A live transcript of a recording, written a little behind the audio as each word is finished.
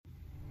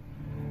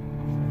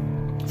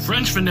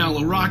French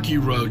vanilla, rocky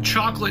road,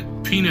 chocolate,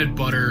 peanut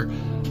butter,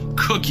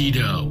 cookie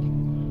dough.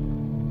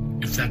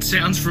 If that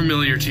sounds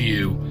familiar to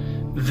you,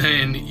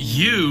 then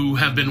you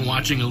have been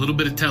watching a little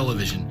bit of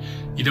television.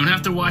 You don't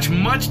have to watch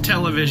much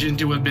television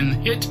to have been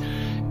hit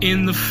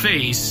in the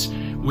face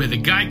with a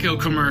Geico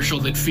commercial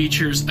that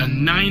features a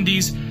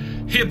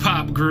 90s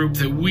hip-hop group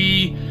that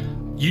we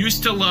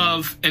used to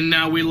love and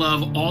now we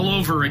love all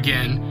over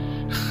again.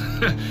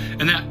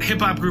 And that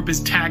hip-hop group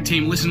is Tag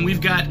Team. Listen, we've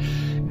got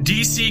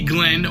DC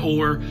Glenn,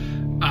 or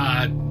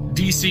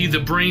DC the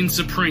Brain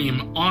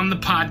Supreme, on the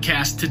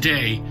podcast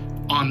today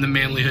on the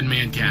Manlihood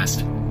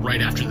ManCast right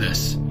after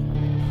this.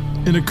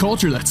 In a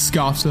culture that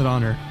scoffs at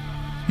honor,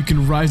 you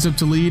can rise up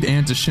to lead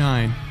and to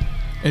shine.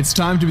 It's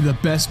time to be the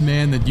best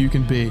man that you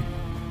can be.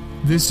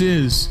 This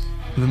is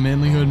the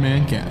Manlihood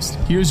ManCast.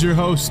 Here's your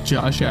host,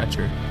 Josh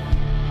Hatcher.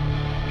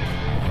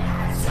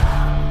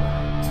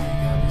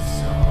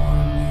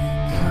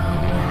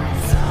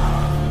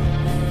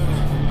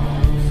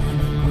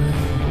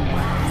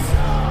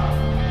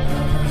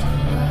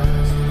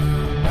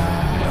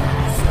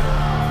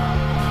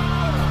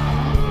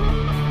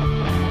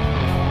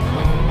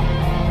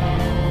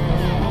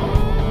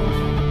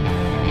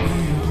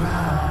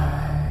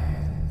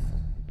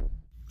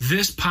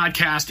 This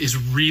podcast is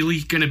really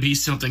going to be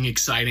something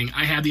exciting.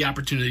 I had the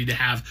opportunity to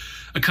have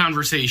a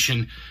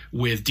conversation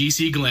with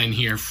DC Glenn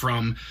here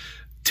from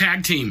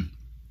Tag Team.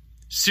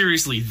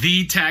 Seriously,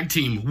 the Tag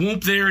Team.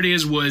 Whoomp, there it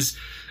is, was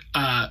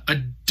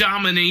a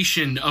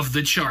domination of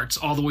the charts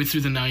all the way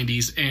through the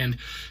 90s. And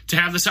to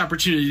have this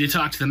opportunity to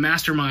talk to the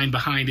mastermind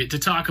behind it, to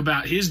talk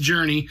about his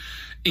journey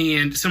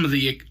and some of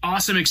the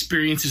awesome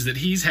experiences that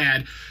he's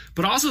had,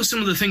 but also some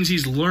of the things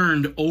he's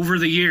learned over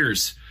the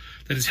years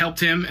that has helped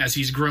him as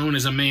he's grown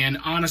as a man.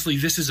 Honestly,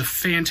 this is a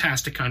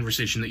fantastic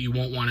conversation that you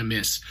won't want to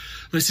miss.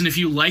 Listen, if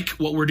you like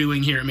what we're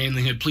doing here at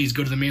Manlihood, please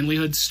go to the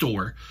Manlihood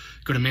store.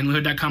 Go to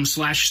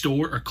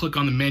manlihood.com/store or click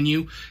on the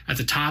menu at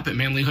the top at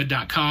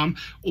manlihood.com,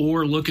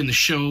 or look in the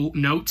show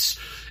notes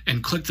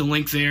and click the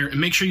link there. And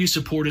make sure you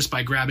support us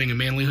by grabbing a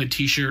Manlihood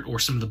t-shirt or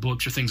some of the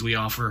books or things we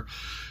offer.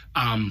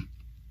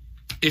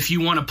 If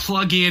you want to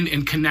plug in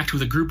and connect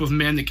with a group of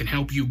men that can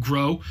help you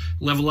grow,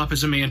 level up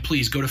as a man,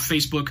 please go to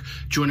Facebook,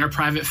 join our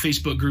private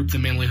Facebook group, the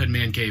Manlihood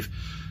Man Cave,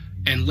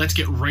 and let's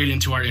get right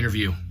into our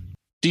interview.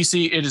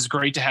 DC, it is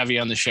great to have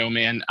you on the show,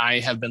 man. I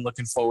have been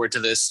looking forward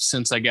to this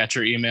since I got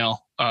your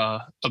email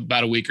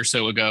about a week or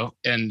so ago,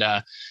 and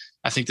I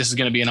think this is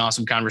going to be an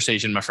awesome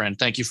conversation, my friend.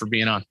 Thank you for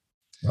being on.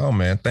 Oh,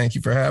 man, thank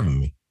you for having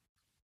me.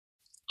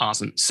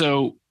 Awesome.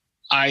 So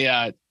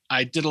I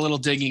did a little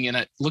digging, and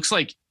it looks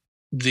like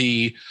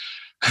the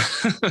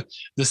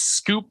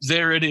Scoop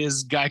There It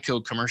Is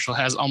Geico commercial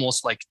has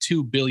almost like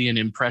 2 billion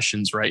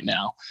impressions right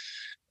now,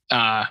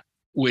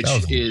 which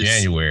is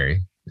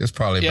January. It's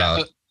probably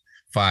about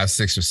 5,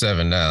 6, or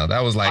 7 now.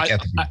 That was like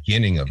at the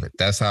beginning of it.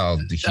 That's how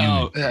the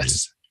huge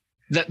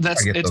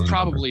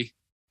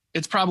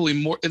it's probably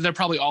more. They're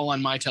probably all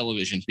on my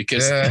television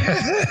because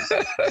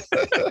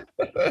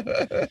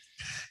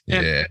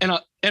And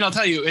I'll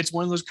tell you, it's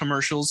one of those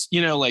commercials,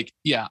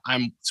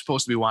 I'm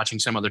supposed to be watching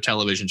some other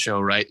television show,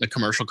 right? The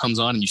commercial comes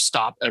on and you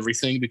stop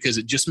everything because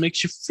it just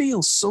makes you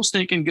feel so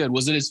stinking good.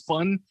 Was it as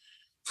fun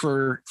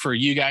for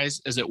you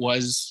guys as it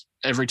was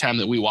every time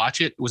that we watch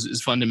it? Was it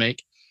as fun to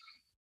make?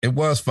 It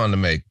was fun to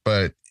make,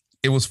 but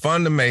it was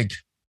fun to make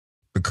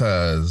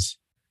because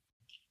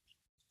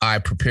I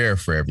prepared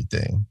for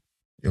everything.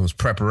 It was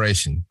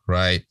preparation,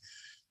 right?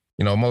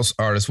 Most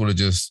artists would have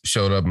just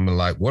showed up and been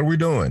like, what are we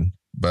doing?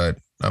 But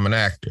I'm an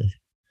actor.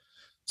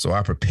 So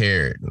I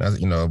prepared.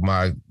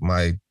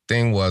 My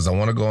thing was I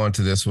want to go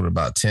into this with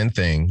about 10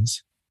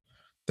 things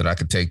that I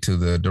could take to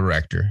the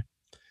director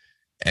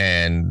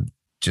and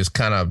just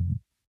kind of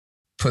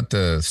put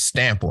the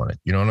stamp on it.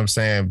 You know what I'm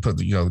saying?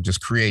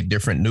 Just create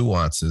different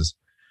nuances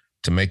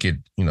to make it,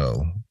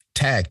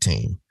 tag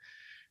team.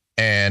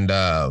 And,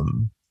 I'll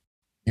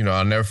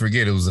never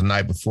forget, it was the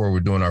night before we're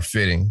doing our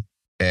fitting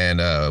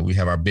and we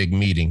have our big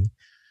meeting.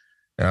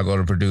 And I go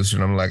to the producer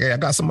and I'm like, hey, I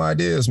got some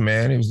ideas,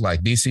 man. He was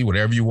like, DC,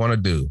 whatever you want to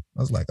do.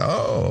 I was like,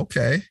 oh,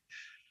 okay.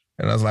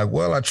 And I was like,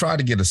 well, I tried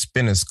to get a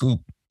spin and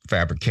scoop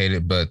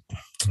fabricated, but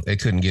they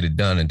couldn't get it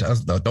done. And I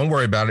was like, don't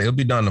worry about it. It'll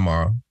be done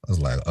tomorrow. I was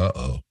like,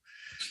 uh-oh.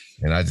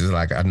 And I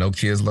know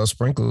kids love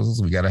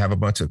sprinkles. We got to have a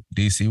bunch of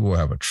DC. We'll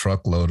have a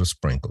truckload of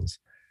sprinkles.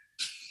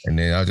 And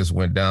then I just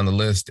went down the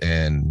list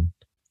and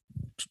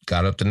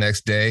got up the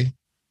next day.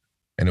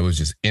 And it was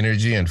just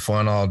energy and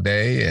fun all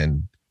day.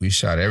 And we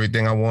shot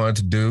everything I wanted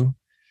to do.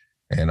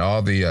 And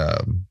all the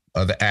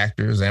other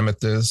actors,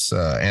 Amethyst,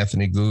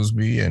 Anthony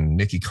Gooseby, and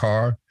Nikki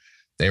Carr,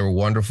 they were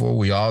wonderful.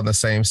 We all in the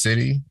same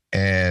city,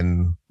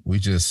 and we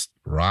just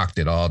rocked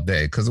it all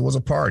day because it was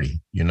a party,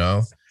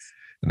 And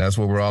that's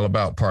what we're all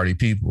about, party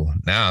people.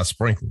 Now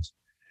sprinkles.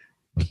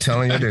 I'm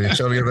telling you, the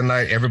show the other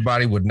night,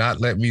 everybody would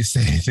not let me say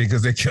anything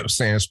because they kept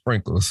saying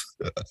sprinkles.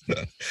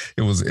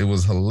 It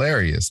was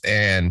hilarious.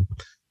 And,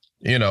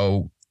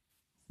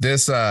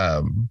 this,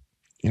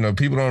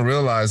 people don't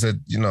realize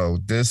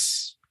that,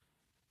 this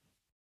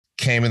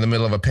came in the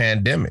middle of a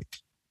pandemic,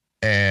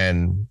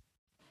 and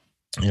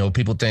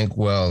People think,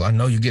 well, I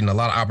know you're getting a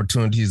lot of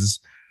opportunities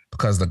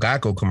because of the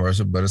Geico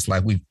commercial, but it's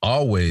like we've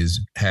always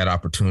had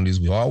opportunities.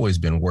 We've always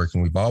been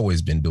working. We've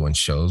always been doing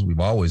shows. We've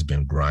always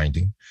been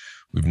grinding.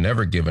 We've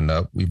never given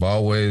up. We've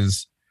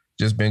always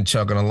just been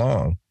chugging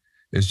along.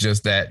 It's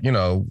just that,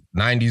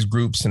 90s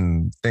groups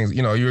and things,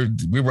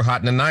 we were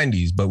hot in the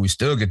 90s, but we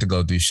still get to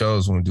go do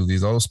shows when we do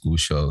these old school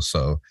shows.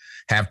 So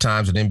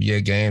halftimes at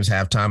NBA games,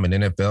 halftime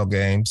at NFL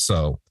games.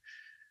 So,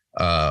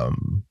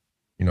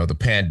 the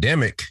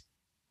pandemic,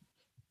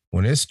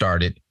 when it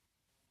started,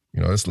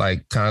 it's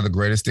like kind of the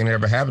greatest thing that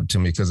ever happened to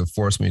me because it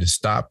forced me to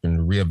stop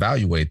and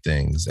reevaluate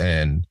things.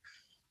 And,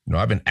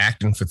 I've been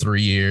acting for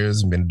 3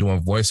 years and been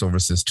doing voiceover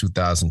since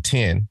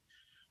 2010.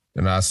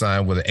 And I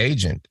signed with an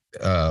agent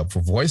for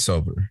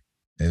voiceover.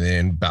 And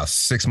then about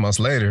 6 months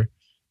later,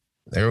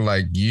 they were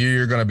like,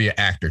 you're going to be an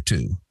actor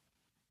too.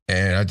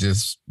 And I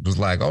just was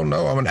like, oh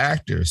no, I'm an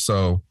actor.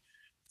 So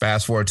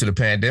fast forward to the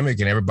pandemic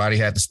and everybody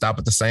had to stop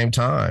at the same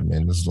time.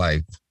 And it was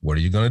like, what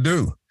are you going to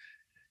do?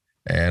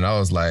 And I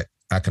was like,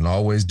 I can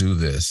always do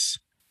this.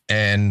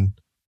 And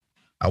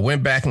I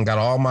went back and got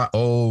all my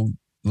old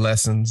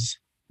lessons.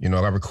 I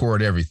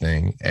record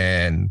everything.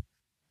 And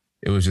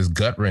it was just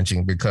gut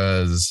wrenching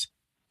because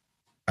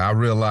I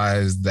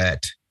realized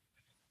that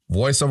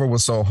voiceover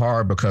was so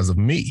hard because of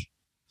me.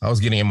 I was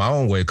getting in my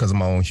own way because of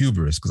my own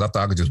hubris, because I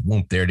thought I could just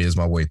whoomp, there it is,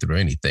 my way through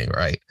anything,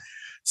 right?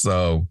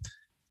 So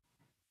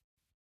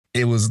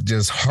it was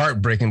just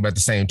heartbreaking, but at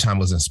the same time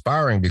was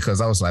inspiring because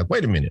I was like,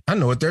 wait a minute, I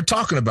know what they're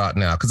talking about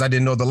now because I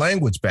didn't know the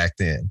language back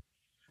then.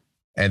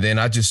 And then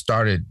I just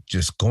started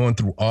just going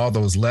through all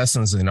those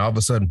lessons and all of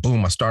a sudden,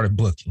 boom, I started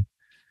booking,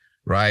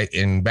 right?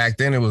 And back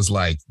then it was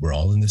like, we're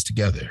all in this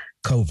together,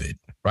 COVID,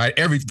 right?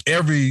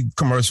 Every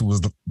commercial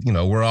was,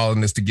 we're all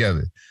in this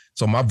together.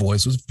 So my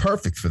voice was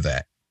perfect for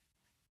that.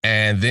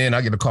 And then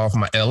I get a call from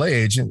my LA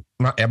agent,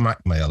 my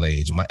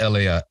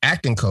LA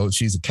acting coach.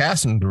 She's a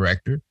casting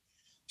director.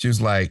 She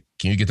was like,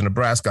 can you get to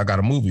Nebraska? I got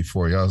a movie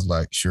for you. I was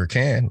like, sure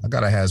can. I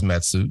got a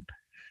hazmat suit.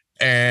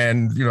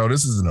 And,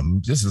 this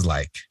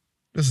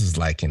is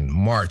like in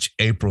March,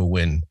 April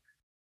when,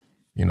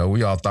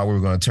 we all thought we were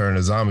going to turn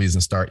to zombies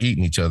and start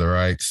eating each other,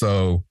 right?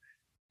 So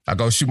I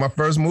go shoot my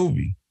first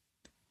movie.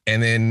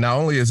 And then not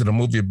only is it a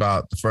movie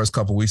about the first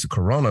couple of weeks of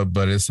Corona,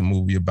 but it's a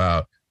movie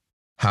about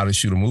how to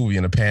shoot a movie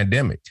in a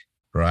pandemic,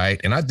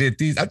 right? And I did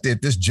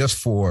this just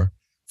for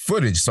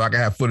footage so I could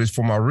have footage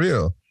for my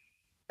reel.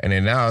 And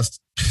then now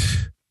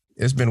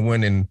it's been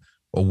winning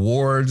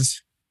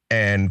awards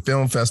and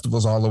film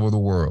festivals all over the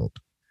world.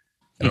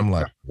 And I'm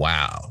like,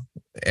 wow.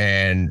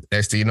 And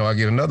next thing you know, I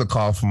get another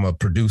call from a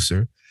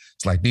producer.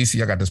 It's like,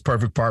 DC, I got this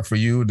perfect part for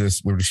you.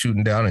 We were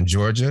shooting down in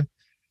Georgia.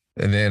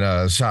 And then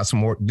did some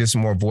more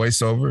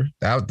voiceover.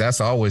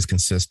 That's always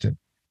consistent.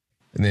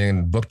 And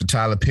then booked the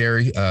Tyler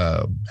Perry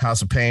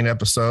House of Pain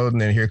episode. And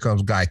then here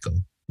comes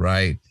Geico,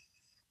 right?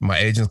 My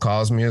agent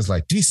calls me and is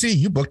like, DC,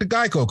 you booked a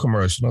Geico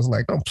commercial. I was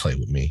like, don't play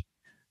with me.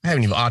 I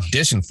haven't even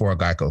auditioned for a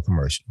Geico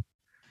commercial.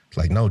 It's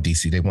like, no,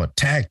 DC, they want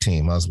tag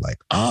team. I was like,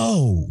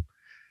 oh.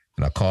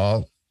 And I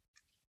called.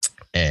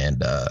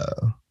 And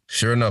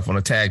sure enough, on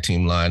the tag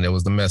team line, there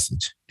was the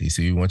message. DC,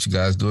 we want you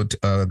guys to do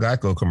a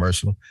Geico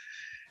commercial.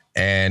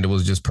 And it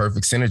was just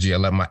perfect synergy. I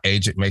let my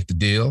agent make the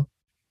deal.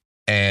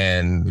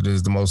 And it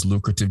is the most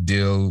lucrative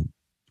deal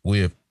we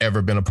have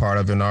ever been a part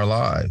of in our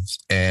lives.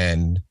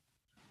 And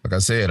like I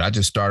said, I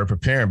just started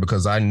preparing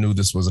because I knew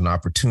this was an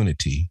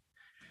opportunity.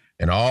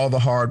 And all the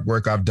hard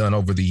work I've done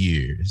over the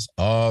years,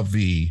 all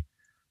the,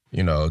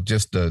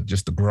 just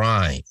the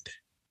grind,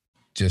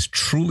 just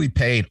truly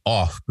paid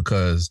off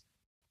because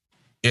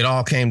it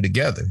all came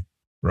together,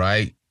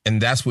 right?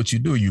 And that's what you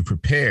do. You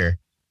prepare.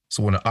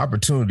 So when an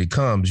opportunity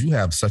comes, you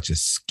have such a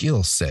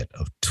skill set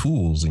of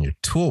tools in your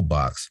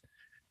toolbox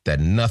that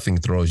nothing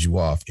throws you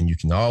off. And you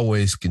can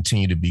always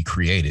continue to be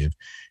creative.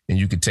 And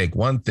you can take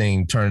one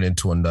thing, turn it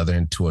into another,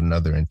 into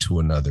another, into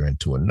another,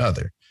 into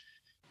another.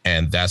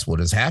 And that's what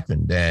has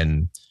happened.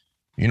 And,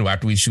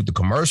 after we shoot the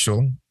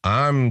commercial,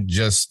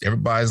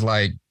 everybody's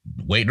like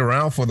waiting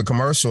around for the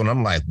commercial. And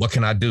I'm like, what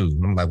can I do?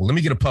 And I'm like, well, let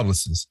me get a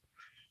publicist.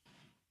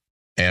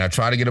 And I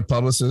try to get a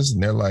publicist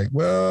and they're like,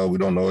 well, we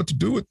don't know what to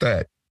do with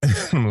that.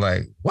 I'm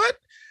like, what?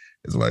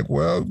 It's like,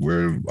 well,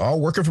 we're all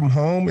working from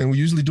home and we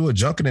usually do a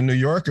junket in New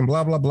York and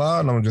blah, blah, blah.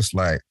 And I'm just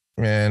like,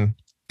 man,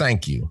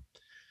 thank you.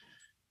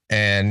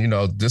 And,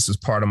 this is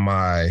part of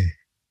my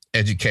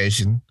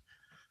education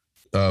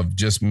of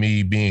just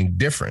me being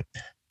different.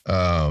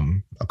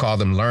 I call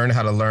them learn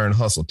how to learn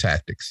hustle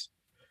tactics.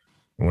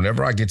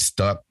 Whenever I get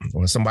stuck,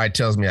 when somebody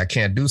tells me I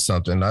can't do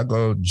something, I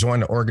go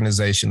join an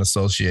organization,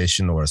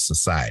 association, or a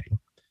society.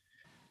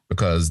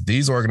 Because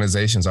these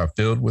organizations are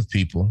filled with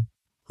people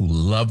who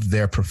love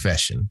their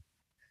profession.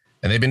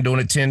 And they've been doing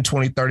it 10,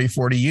 20, 30,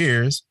 40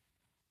 years.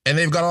 And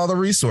they've got all the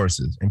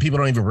resources. And people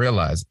don't even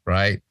realize it,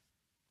 right?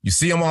 You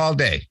see them all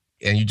day.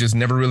 And you just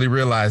never really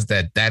realize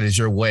that that is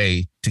your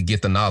way to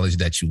get the knowledge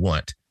that you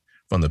want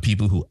from the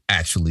people who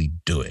actually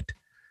do it.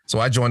 So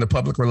I joined the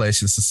Public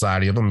Relations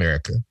Society of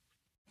America.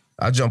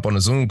 I jump on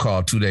a Zoom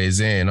call 2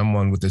 days in. I'm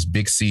on with this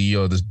big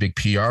CEO of this big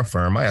PR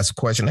firm. I ask a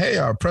question, hey,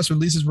 our press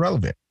release is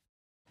relevant.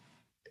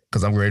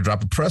 Because I'm ready to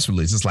drop a press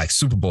release. It's like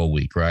Super Bowl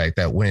week, right?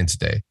 That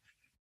Wednesday.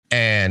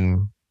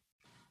 And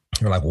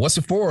they're like, what's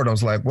it for? And I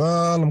was like,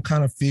 well, I'm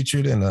kind of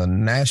featured in a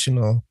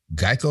national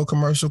Geico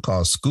commercial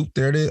called Scoop.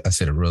 There it is. I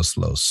said it real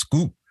slow.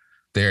 Scoop.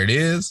 There it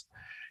is.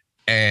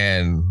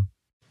 And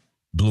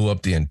blew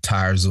up the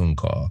entire Zoom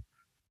call.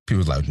 People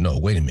was like, no,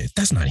 wait a minute.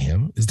 That's not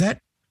him.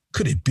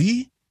 Could it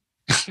be?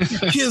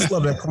 My kids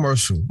love that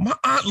commercial. My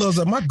aunt loves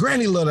that. My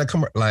granny loves that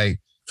commercial. Like,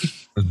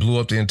 it blew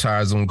up the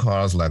entire Zoom call.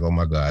 I was like, oh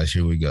my gosh,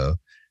 here we go.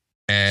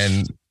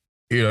 And,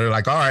 they're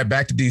like, all right,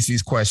 back to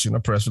DC's question. A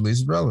press release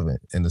is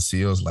relevant. And the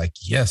CEO's like,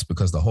 yes,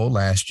 because the whole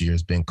last year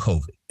has been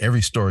COVID.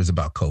 Every story is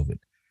about COVID.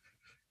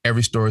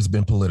 Every story has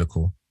been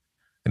political.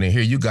 And then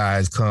here you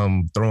guys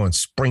come throwing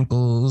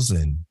sprinkles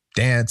and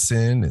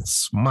dancing and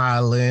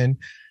smiling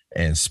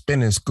and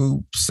spinning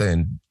scoops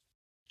and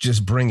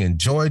just bringing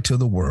joy to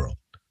the world.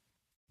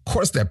 Of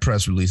course, that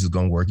press release is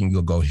going to work. You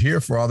can go here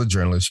for all the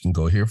journalists. You can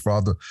go here for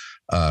all the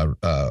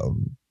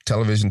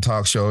television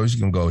talk shows. You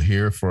can go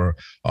here for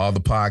all the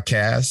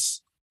podcasts.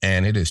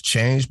 And it has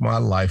changed my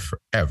life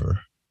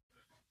forever.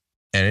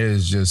 And it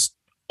has just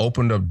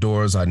opened up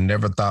doors I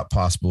never thought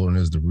possible. And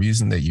is the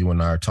reason that you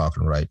and I are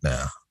talking right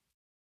now.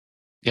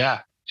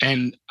 Yeah.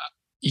 And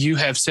you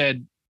have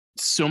said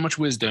so much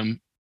wisdom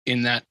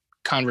in that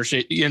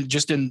conversation,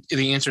 just in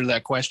the answer to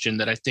that question,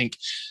 that I think,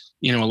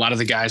 a lot of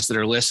the guys that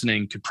are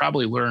listening could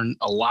probably learn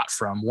a lot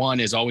from. One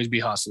is always be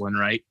hustling,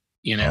 right?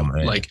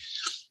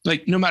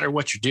 Like no matter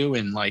what you're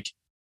doing, like,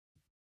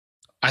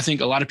 I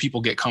think a lot of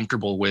people get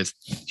comfortable with,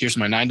 here's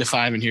my 9 to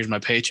 5 and here's my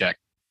paycheck.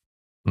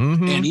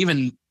 Mm-hmm. And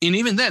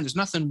even then, there's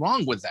nothing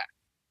wrong with that.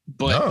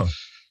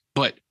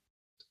 But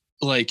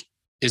like,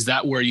 is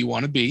that where you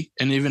want to be?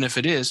 And even if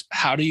it is,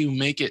 how do you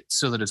make it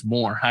so that it's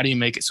more? How do you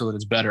make it so that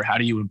it's better? How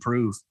do you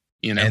improve?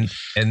 And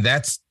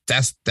that's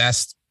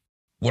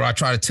what I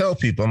try to tell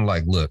people. I'm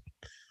like, look,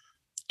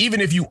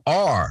 even if you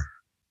are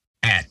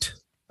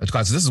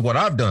because this is what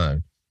I've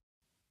done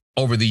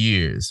over the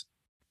years,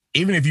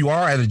 even if you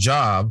are at a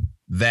job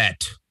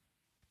that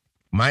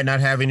might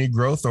not have any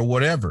growth or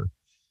whatever,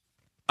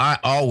 I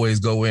always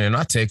go in and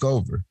I take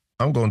over.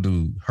 I'm going to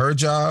do her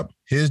job,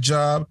 his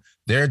job,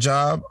 their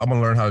job. I'm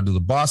going to learn how to do the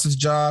boss's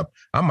job.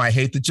 I might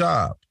hate the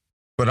job,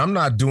 but I'm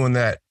not doing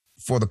that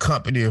for the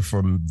company or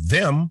for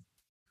them.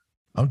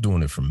 I'm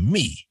doing it for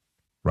me,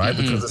 right?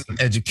 Mm-hmm. Because it's an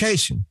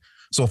education.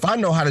 So if I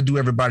know how to do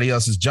everybody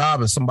else's job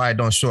and somebody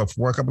don't show up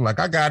for work, I'm like,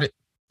 I got it.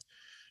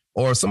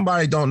 Or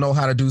somebody don't know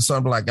how to do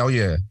something, like, oh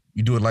yeah,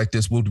 you do it like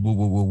this, whoop, whoop,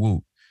 whoop, whoop,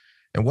 whoop.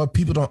 And what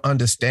people don't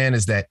understand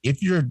is that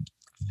if you're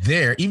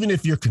there, even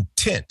if you're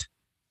content,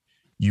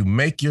 you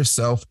make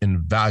yourself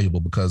invaluable,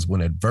 because when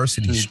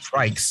adversity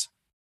strikes,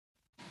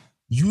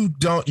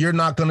 you're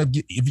not going to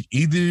get,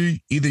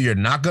 either you're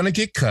not going to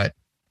get cut,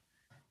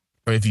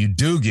 or if you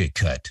do get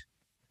cut,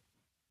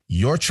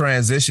 your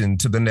transition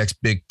to the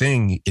next big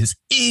thing is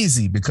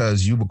easy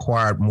because you've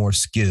acquired more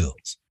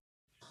skills.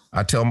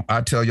 I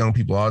tell young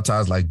people all the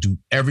time, like, do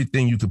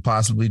everything you could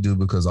possibly do,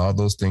 because all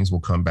those things will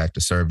come back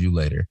to serve you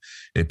later.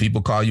 If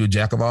people call you a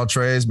jack of all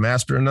trades,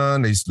 master of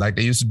none, like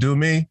they used to do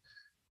me,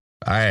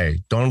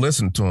 don't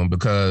listen to them,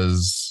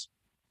 because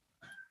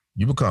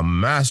you become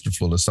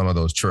masterful of some of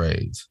those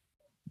trades.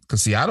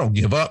 Because see, I don't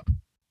give up.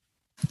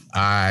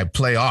 I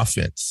play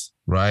offense,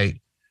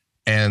 right?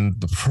 And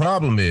the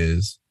problem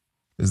is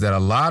that a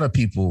lot of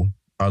people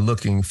are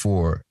looking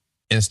for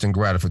instant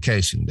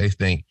gratification. They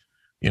think,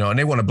 and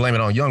they want to blame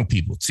it on young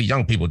people. See,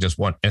 young people just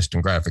want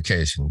instant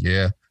gratification.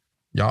 Yeah.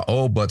 Y'all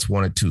old butts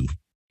want it too.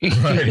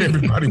 Right?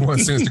 Everybody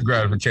wants instant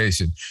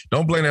gratification.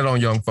 Don't blame it on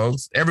young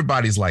folks.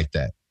 Everybody's like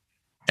that.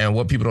 And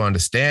what people don't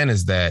understand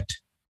is that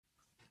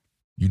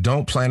you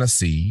don't plant a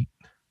seed,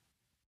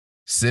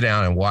 sit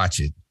down and watch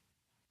it,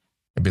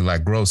 and be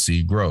like, grow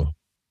seed, grow.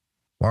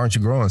 Why aren't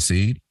you growing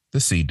seed?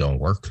 The seed don't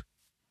work.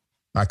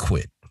 I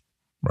quit.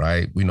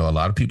 Right? We know a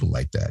lot of people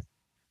like that.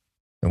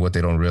 And what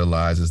they don't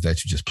realize is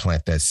that you just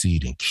plant that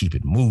seed and keep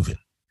it moving,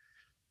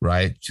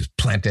 right? Just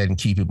plant that and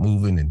keep it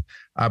moving. And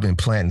I've been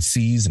planting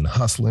seeds and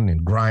hustling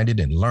and grinding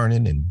and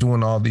learning and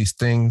doing all these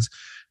things.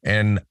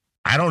 And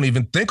I don't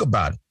even think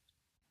about it.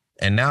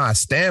 And now I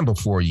stand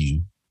before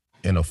you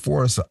in a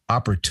forest of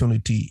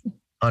opportunity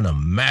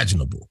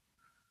unimaginable.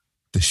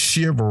 The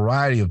sheer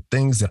variety of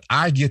things that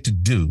I get to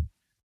do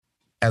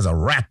as a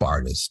rap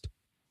artist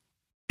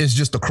is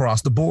just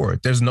across the board.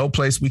 There's no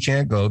place we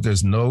can't go.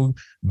 There's no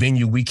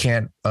venue we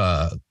can't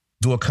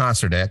do a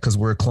concert at, because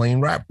we're a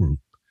clean rap group.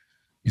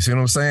 You see what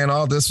I'm saying?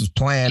 All this was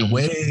planned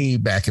way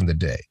back in the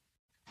day,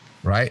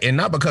 right? And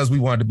not because we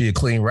wanted to be a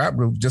clean rap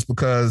group, just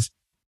because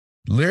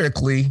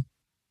lyrically,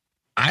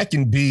 I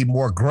can be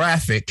more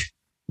graphic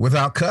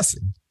without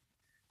cussing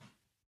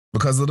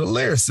because of the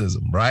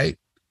lyricism, right?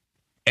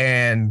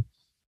 And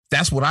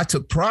that's what I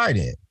took pride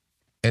in.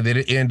 And then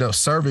it ended up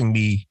serving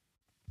me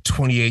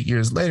 28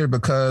 years later,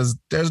 because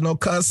there's no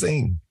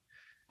cussing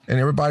and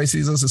everybody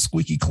sees us as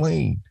squeaky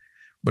clean.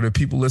 But if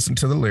people listen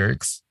to the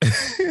lyrics,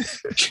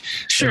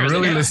 Sure,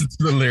 really yeah. listen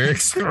to the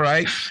lyrics,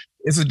 right?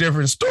 It's a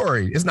different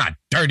story. It's not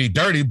dirty,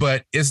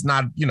 but it's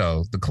not,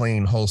 the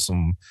clean,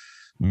 wholesome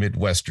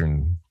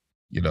Midwestern,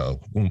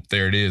 Whoomp,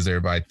 there it is.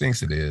 Everybody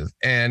thinks it is.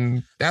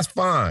 And that's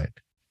fine.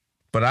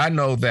 But I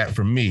know that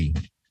for me,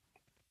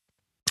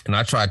 and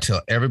I try to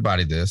tell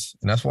everybody this,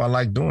 and that's why I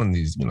like doing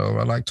these,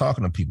 I like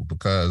talking to people,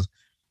 because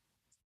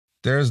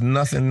there's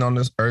nothing on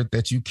this earth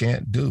that you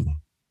can't do,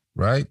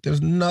 right?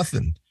 There's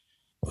nothing.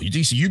 Well,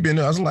 DC, you've been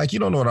there. I was like, you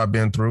don't know what I've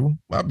been through.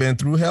 I've been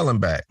through hell and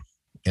back,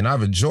 and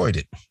I've enjoyed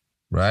it,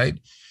 right?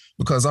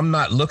 Because I'm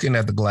not looking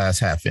at the glass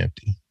half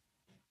empty.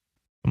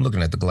 I'm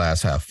looking at the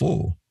glass half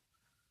full.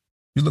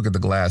 You look at the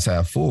glass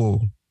half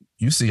full,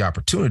 you see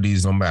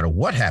opportunities no matter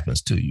what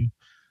happens to you.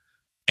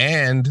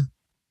 And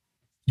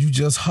you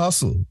just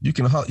hustle. You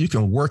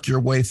can work your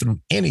way through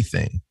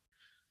anything.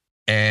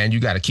 And you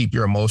got to keep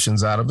your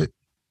emotions out of it.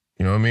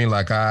 You know what I mean?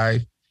 Like I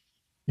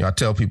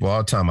tell people all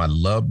the time, I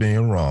love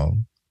being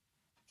wrong.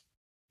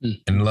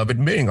 And love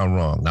admitting I'm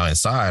wrong. Now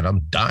inside,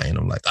 I'm dying.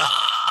 I'm like,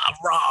 I'm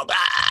wrong.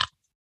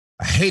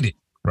 I hate it,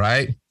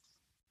 right?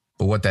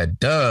 But what that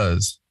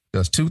does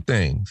two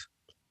things.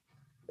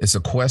 It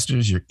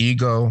sequesters your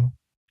ego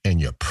and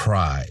your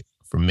pride.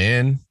 For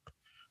men,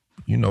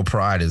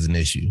 pride is an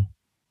issue.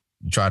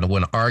 You try to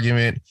win an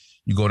argument,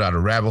 you go down a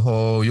rabbit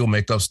hole, you'll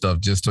make up stuff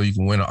just so you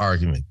can win an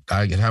argument.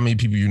 How many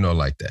people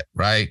like that,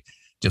 right?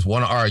 Just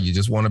want to argue,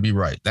 just want to be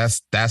right.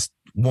 That's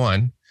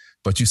one.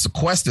 But you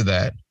sequester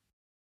that,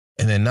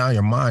 and then now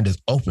your mind is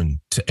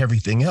open to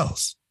everything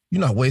else.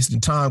 You're not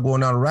wasting time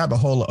going down a rabbit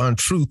hole of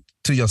untruth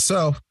to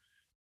yourself.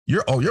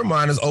 Your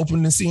mind is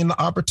open and seeing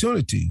the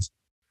opportunities.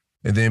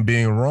 And then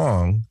being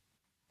wrong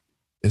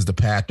is the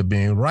path to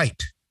being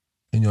right.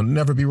 And you'll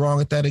never be wrong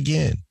at that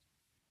again.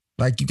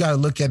 Like, you got to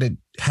look at it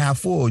half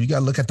full. You got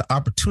to look at the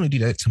opportunity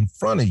that's in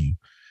front of you.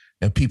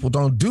 And people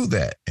don't do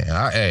that.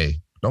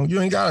 And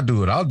you ain't got to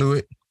do it. I'll do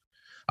it.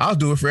 I'll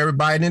do it for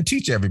everybody and then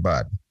teach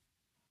everybody.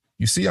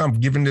 You see, I'm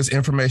giving this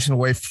information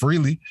away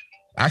freely.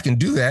 I can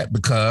do that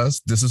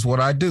because this is what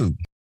I do.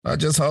 I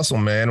just hustle,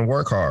 man, and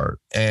work hard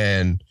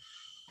and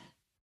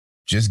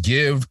just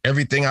give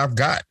everything I've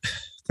got,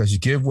 because you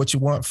give what you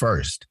want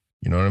first.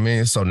 You know what I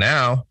mean? So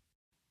now,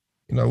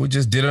 we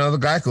just did another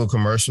Geico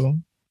commercial.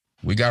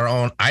 We got our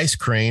own ice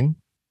cream,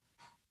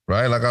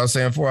 right? Like I was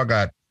saying before, I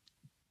got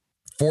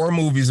 4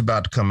 movies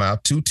about to come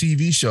out, 2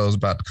 TV shows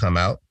about to come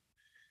out.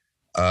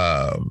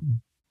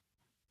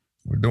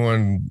 We're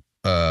doing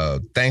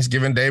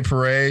Thanksgiving Day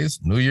parades,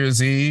 New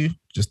Year's Eve.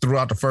 Just threw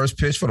out the first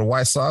pitch for the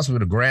White Sox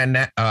with the Grand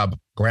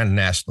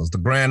Nationals, the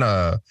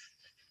Grand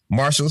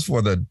Marshals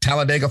for the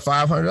Talladega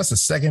 500. That's the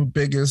second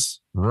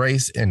biggest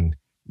race in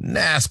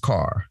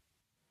NASCAR.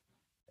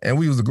 And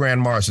we was the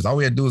Grand Marshals. All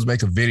we had to do was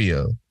make a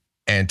video.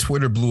 And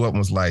Twitter blew up and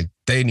was like,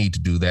 they need to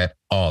do that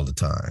all the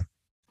time,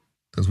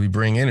 because we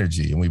bring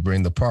energy and we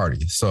bring the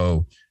party.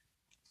 So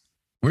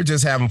we're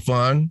just having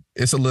fun.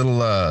 It's a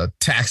little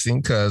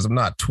taxing because I'm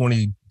not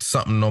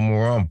 20-something no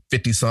more. I'm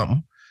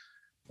 50-something.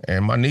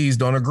 And my knees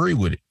don't agree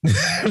with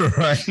it,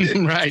 right?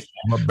 Right.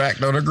 My back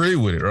don't agree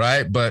with it,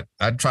 right? But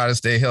I try to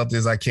stay healthy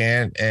as I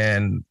can,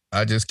 and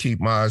I just keep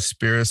my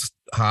spirits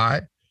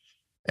high,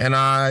 and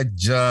I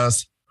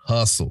just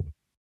hustle.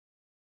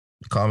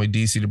 Call me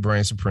DC the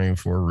Brain Supreme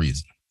for a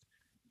reason.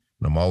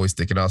 And I'm always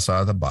thinking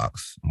outside the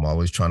box. I'm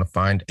always trying to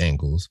find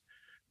angles.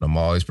 I'm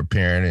always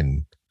preparing.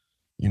 And,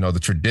 the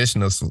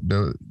traditionalists,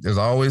 there's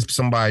always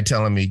somebody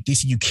telling me,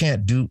 DC, you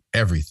can't do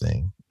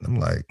everything. I'm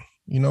like,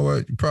 you know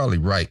what? You're probably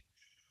right.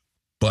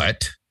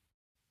 But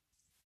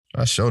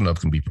I sure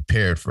enough can be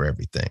prepared for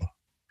everything.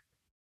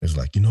 It's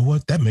like, you know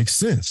what? That makes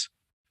sense.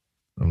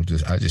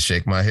 I just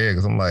shake my head,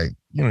 because I'm like,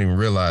 you don't even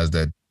realize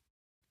that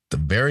the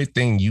very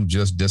thing you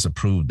just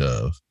disapproved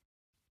of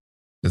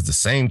is the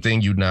same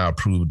thing you now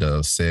approved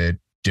of, said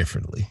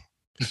differently.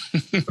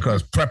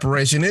 Because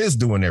preparation is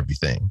doing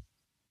everything,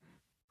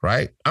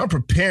 right? I'm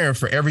preparing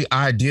for every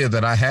idea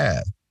that I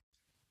have.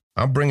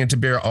 I'm bringing to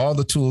bear all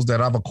the tools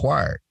that I've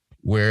acquired,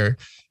 where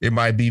it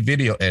might be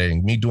video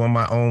editing, me doing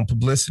my own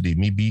publicity,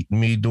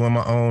 me doing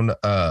my own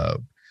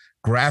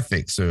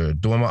graphics, or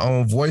doing my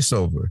own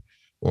voiceover,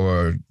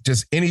 or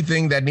just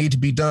anything that need to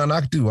be done,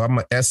 I do. I'm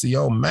an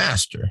SEO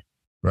master,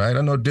 right?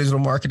 I know digital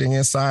marketing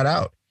inside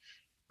out.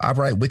 I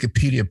write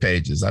Wikipedia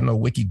pages. I know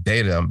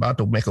Wikidata. I'm about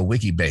to make a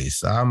wiki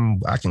base. I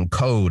can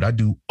code. I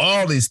do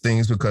all these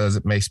things because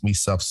it makes me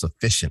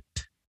self-sufficient.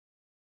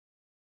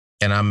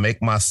 And I make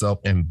myself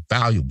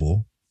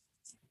invaluable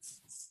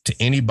to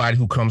anybody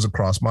who comes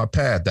across my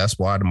path. That's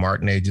why the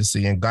Martin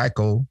Agency and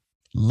Geico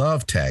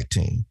love Tag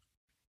Team,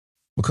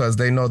 because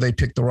they know they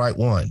picked the right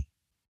one,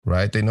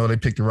 right? They know they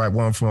picked the right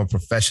one from a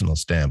professional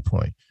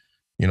standpoint.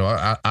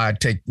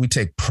 We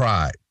take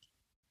pride.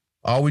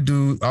 All we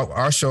do,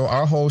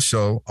 our whole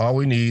show, all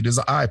we need is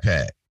an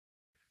iPad,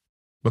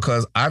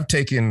 because I've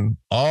taken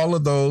all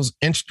of those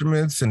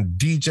instruments and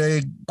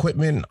DJ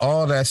equipment and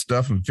all that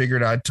stuff and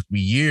figured out, it took me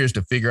years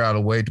to figure out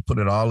a way to put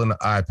it all in the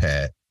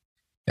iPad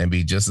and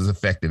be just as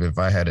effective if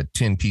I had a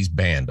 10-piece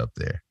band up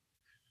there,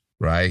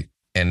 right?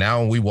 And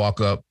now when we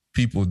walk up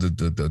people,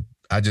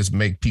 I just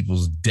make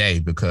people's day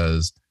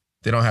because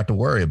they don't have to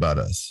worry about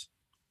us.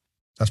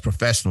 That's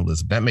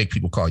professionalism. That make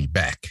people call you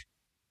back,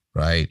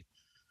 right?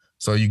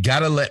 So you got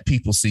to let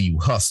people see you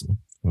hustle.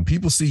 When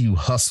people see you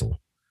hustle,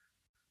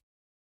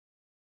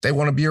 they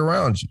want to be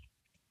around you.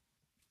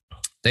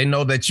 They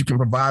know that you can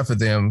provide for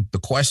them the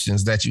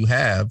questions that you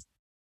have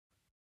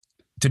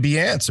to be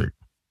answered.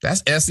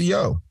 That's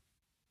SEO.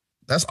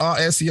 That's all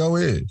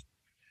SEO is.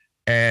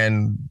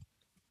 And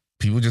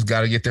people just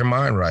got to get their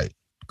mind right.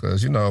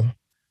 Because,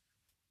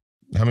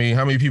 how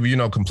many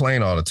people,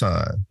 complain all the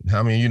time?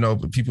 How many,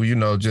 people,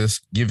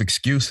 just give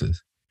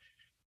excuses?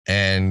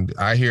 And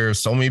I hear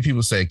so many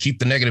people say, keep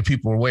the negative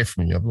people away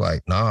from you. I'm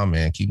like, nah,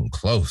 man, keep them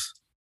close.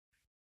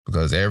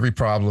 Because every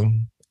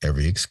problem,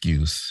 every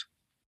excuse,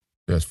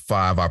 there's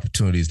 5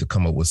 opportunities to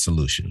come up with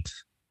solutions.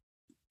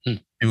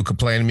 People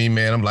complain to me,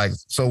 man. I'm like,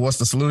 so what's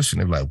the solution?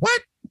 They're like,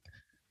 what?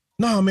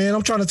 No, man,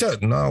 I'm trying to tell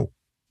you. No,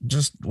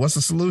 just what's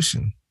the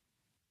solution?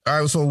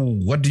 All right, so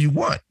what do you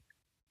want?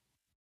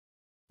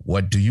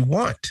 What do you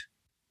want?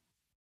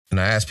 And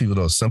I ask people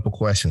those simple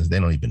questions. They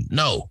don't even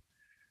know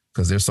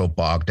because they're so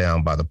bogged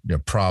down by their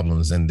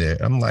problems. And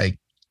I'm like,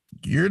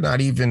 you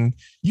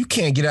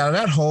can't get out of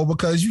that hole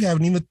because you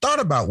haven't even thought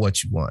about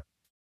what you want.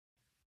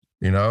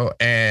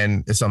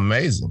 And it's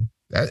amazing.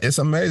 It's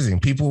amazing.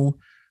 People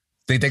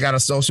think they got a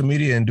social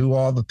media and do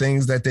all the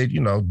things that they,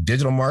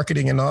 digital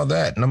marketing and all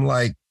that. And I'm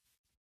like,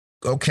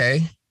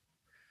 okay,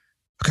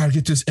 I gotta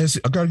get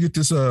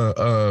this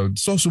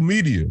social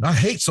media. I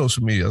hate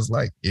social media. It's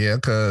like, yeah,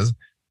 because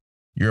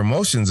your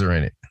emotions are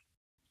in it,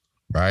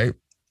 right?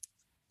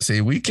 See,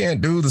 we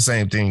can't do the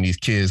same thing these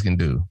kids can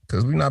do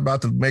because we're not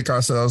about to make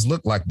ourselves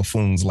look like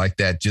buffoons like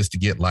that just to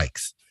get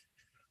likes,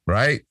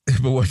 right?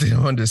 But what they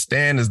don't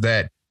understand is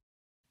that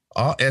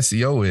all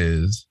SEO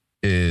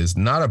is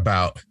not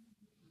about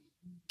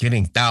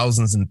getting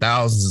thousands and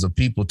thousands of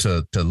people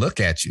to look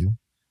at you.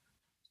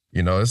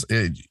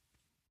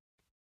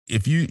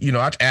 If you,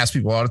 I ask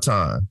people all the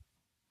time,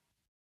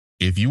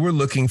 if you were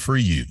looking for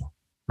you,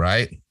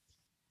 right?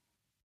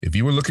 If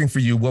you were looking for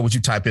you, what would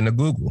you type into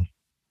Google? And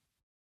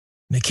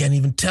they can't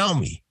even tell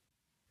me.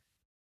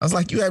 I was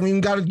like, you haven't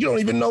even got it. You don't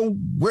even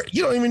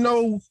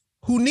know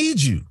who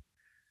needs you.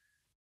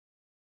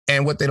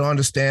 And what they don't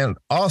understand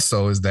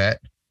also is that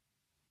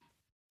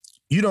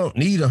you don't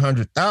need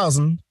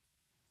 100,000.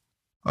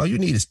 All you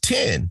need is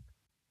 10.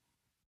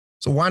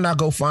 So why not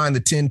go find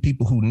the 10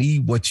 people who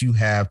need what you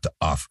have to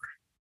offer?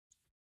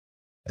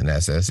 And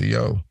that's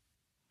SEO,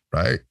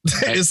 right?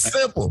 It's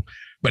simple,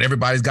 but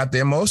everybody's got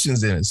their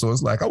emotions in it. So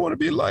it's like, I want to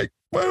be like,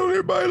 why don't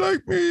everybody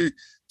like me?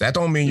 That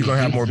don't mean you're going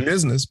to have more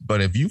business. But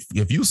if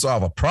you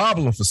solve a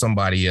problem for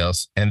somebody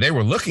else and they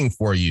were looking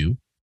for you,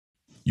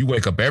 you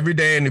wake up every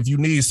day. And if you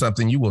need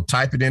something, you will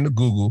type it into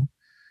Google.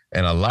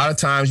 And a lot of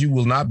times you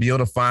will not be able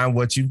to find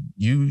what you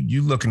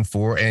looking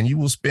for. And you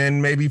will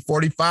spend maybe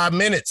 45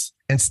 minutes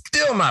and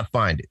still not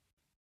find it.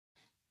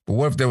 But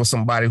what if there was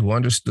somebody who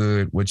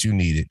understood what you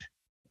needed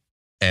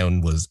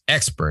and was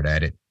expert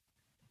at it,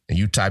 and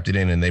you typed it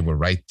in and they were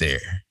right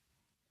there?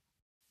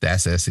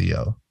 That's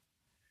SEO.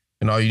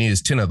 And all you need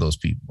is 10 of those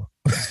people,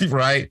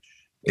 right?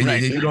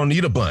 Right. You don't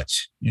need a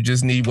bunch. You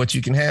just need what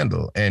you can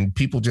handle. And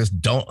people just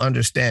don't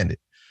understand it.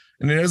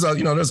 And then there's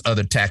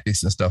other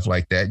tactics and stuff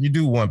like that. You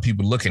do want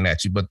people looking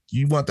at you, but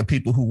you want the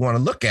people who want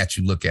to look at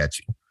you.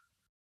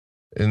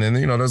 And then,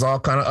 there's all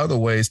kind of other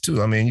ways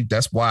too. I mean,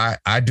 that's why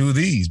I do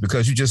these,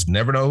 because you just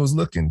never know who's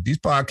looking. These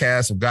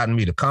podcasts have gotten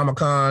me to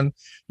Comic-Con.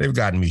 They've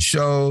gotten me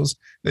shows.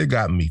 They've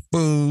gotten me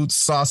food,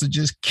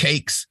 sausages,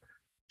 cakes,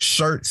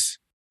 shirts,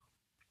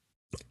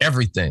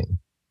 everything,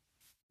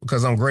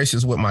 because I'm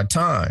gracious with my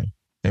time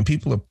and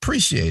people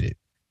appreciate it.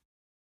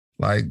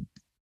 Like,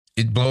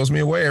 it blows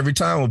me away every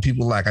time when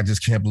people like, I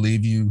just can't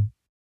believe you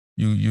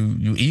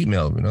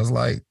emailed me. And I was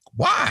like,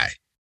 why?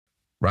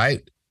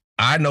 Right?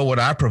 I know what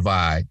I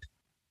provide.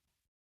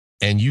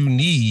 And you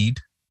need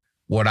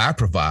what I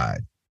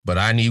provide, but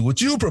I need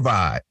what you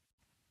provide,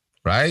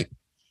 right?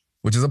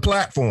 Which is a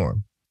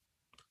platform.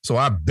 So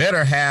I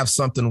better have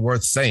something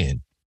worth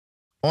saying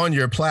on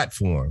your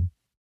platform.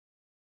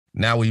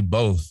 Now we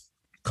both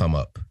come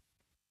up.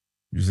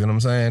 You see what I'm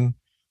saying?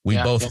 We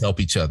both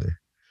help each other.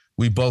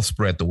 We both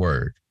spread the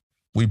word.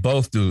 We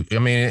both do. I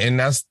mean, and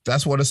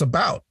that's what it's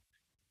about.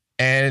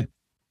 And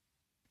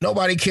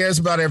nobody cares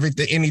about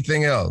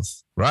anything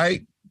else,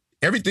 right?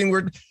 Everything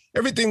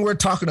we're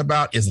talking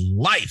about is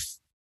life,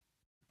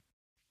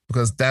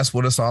 because that's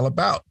what it's all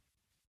about.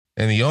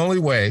 And the only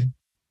way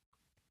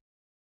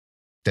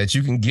that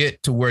you can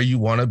get to where you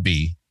want to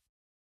be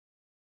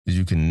is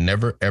you can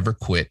never, ever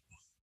quit.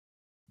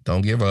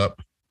 Don't give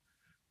up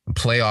and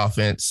play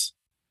offense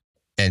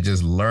and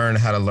just learn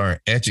how to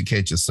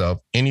educate yourself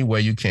any way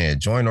you can.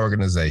 Join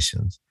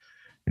organizations.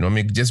 You know what I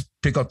mean? Just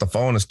pick up the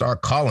phone and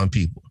start calling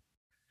people.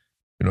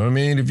 You know what I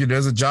mean? If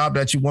there's a job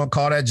that you want,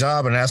 call that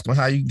job and ask them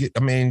how you get.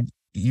 I mean,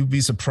 you'd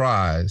be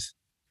surprised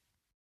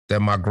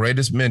that my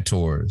greatest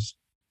mentors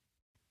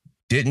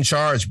didn't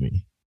charge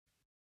me,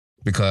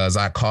 because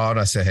I called.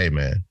 I said, hey,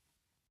 man,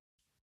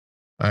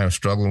 I am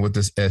struggling with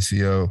this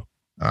SEO.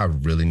 I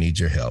really need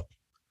your help.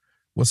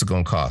 What's it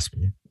going to cost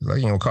me? He's like,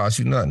 it ain't going to cost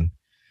you nothing.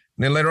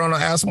 And then later on,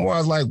 I asked him more. I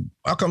was like,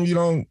 how come you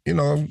don't,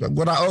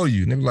 what I owe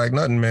you? And he was like,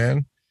 nothing,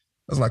 man.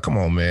 I was like, come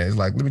on, man. He's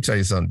like, let me tell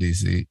you something,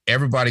 DC.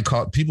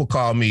 People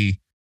call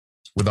me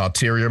with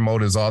ulterior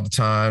motives all the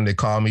time. They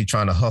call me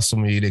trying to hustle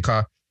me.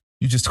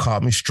 You just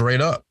called me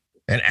straight up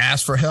and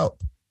asked for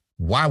help.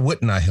 Why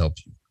wouldn't I help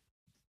you?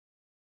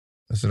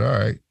 I said, all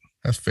right,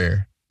 that's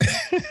fair.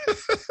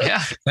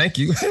 Yeah. Thank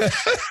you.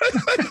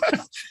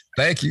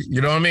 Thank you.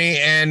 You know what I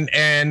mean?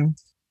 And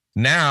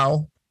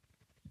now,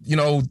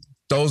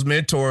 those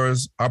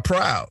mentors are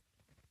proud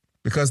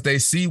because they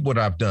see what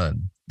I've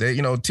done.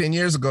 10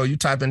 years ago, you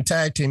type in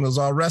tag team, it was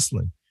all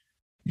wrestling.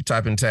 You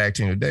type in tag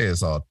team today,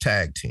 it's all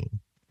tag team.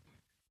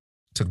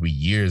 It took me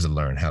years to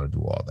learn how to do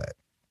all that.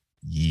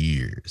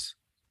 Years.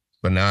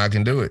 But now I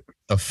can do it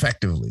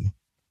effectively.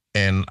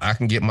 And I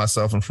can get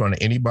myself in front of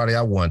anybody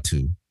I want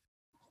to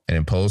and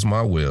impose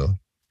my will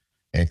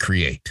and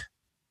create.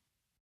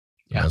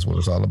 Yeah. That's what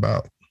it's all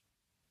about.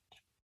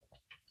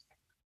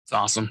 It's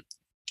awesome.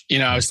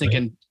 I was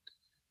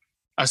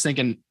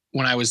thinking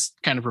when I was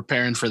kind of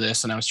preparing for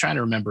this, and I was trying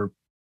to remember,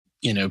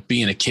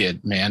 being a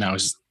kid, man. I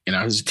was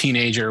a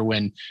teenager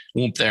when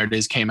Whoomp There It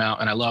Is came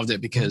out, and I loved it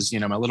because,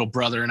 my little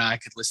brother and I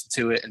could listen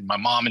to it, and my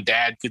mom and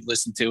dad could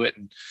listen to it.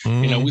 And,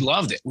 we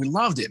loved it. We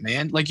loved it,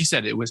 man. Like you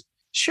said, it was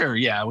sure.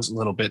 Yeah. It was a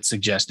little bit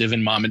suggestive,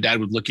 and mom and dad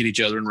would look at each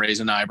other and raise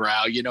an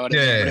eyebrow, you know what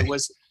I mean?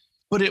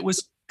 But it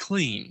was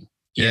clean,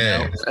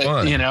 it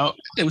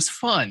was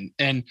fun.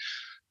 And,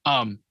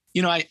 I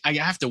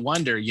have to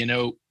wonder,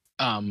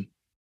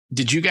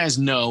 did you guys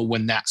know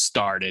when that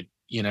started,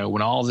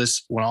 when all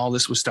this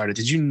was started,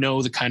 did you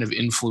know the kind of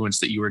influence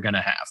that you were going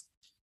to have?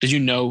 Did you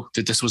know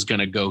that this was going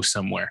to go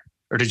somewhere,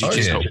 or did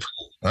you hope?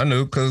 I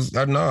knew because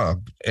I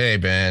know, hey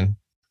man,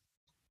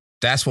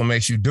 that's what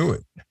makes you do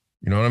it.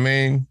 You know what I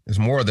mean? It's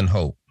more than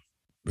hope.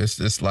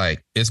 It's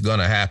like, it's going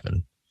to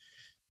happen.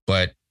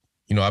 But,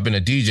 I've been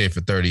a DJ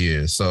for 30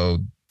 years. So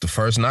the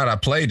first night I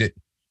played it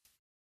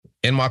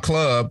in my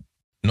club,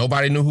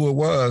 nobody knew who it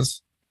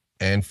was.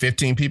 And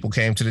 15 people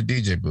came to the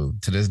DJ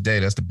booth. To this day,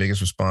 that's the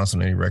biggest response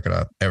on any record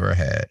I've ever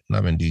had. And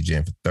I've been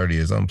DJing for 30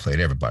 years. I've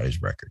played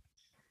everybody's record.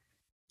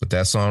 But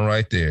that song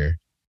right there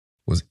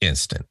was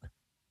instant.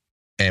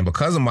 And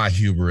because of my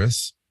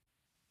hubris,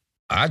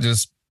 I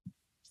just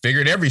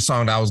figured every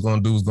song that I was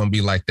going to do was going to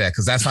be like that,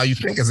 because that's how you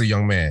think as a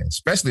young man,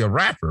 especially a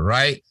rapper,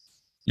 right?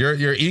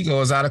 Your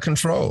ego is out of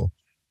control.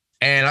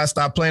 And I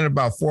stopped playing in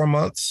about 4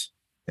 months.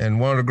 And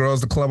one of the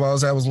girls at the club I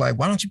was at was like,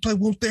 why don't you play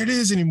Whoomp There It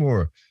Is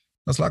anymore?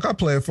 I was like, I'll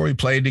play it for you.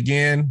 Played it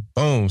again.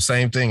 Boom,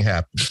 same thing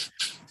happened.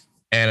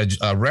 And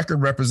a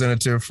record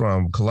representative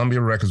from Columbia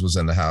Records was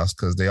in the house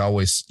because they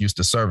always used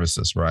to service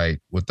us, right,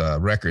 with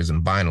records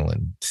and vinyl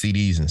and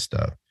CDs and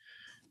stuff.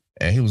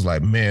 And he was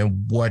like,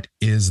 man, what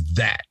is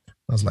that?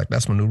 I was like,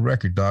 that's my new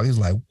record, dog. He's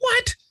like,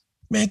 what?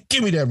 Man,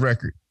 give me that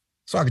record.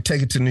 So I could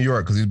take it to New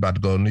York because he's about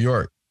to go to New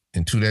York.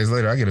 And 2 days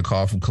later, I get a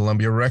call from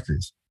Columbia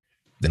Records.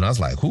 Then I was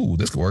like, ooh,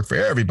 this could work for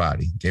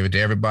everybody. Gave it to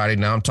everybody.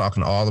 Now I'm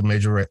talking to all the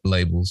major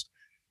labels,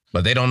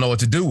 but they don't know what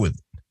to do with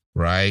it,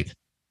 right?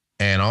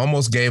 And I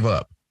almost gave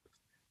up.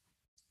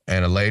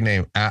 And a lady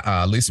named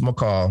Lisa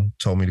McCall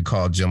told me to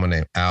call a gentleman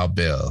named Al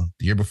Bell.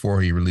 The year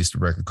before, he released a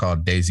record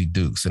called Daisy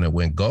Dukes, and it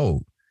went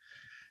gold.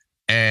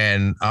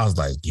 And I was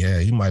like, yeah,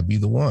 he might be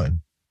the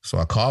one. So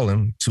I call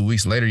him. 2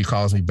 weeks later, he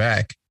calls me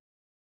back.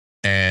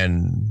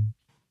 And,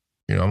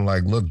 I'm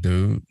like, look,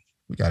 dude,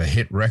 we got a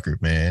hit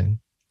record, man.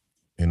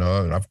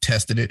 I've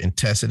tested it, and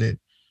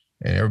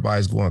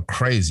everybody's going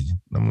crazy.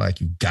 And I'm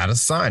like, you got to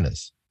sign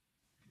us.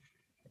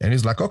 And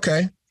he's like,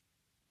 okay.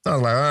 I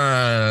was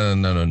like,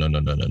 no.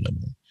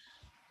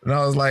 And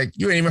I was like,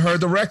 you ain't even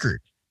heard the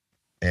record.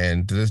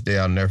 And to this day,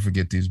 I'll never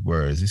forget these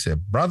words. He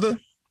said, brother,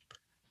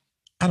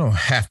 I don't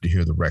have to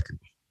hear the record.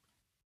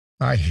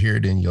 I hear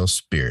it in your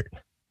spirit.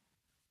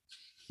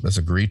 Let's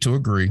agree to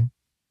agree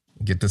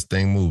and get this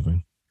thing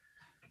moving.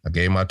 I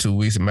gave my 2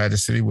 weeks in Magic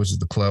City, which is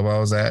the club I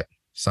was at,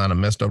 signed a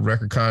messed up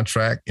record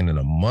contract. And in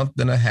a month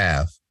and a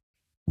half,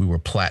 we were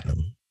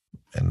platinum.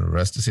 And the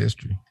rest is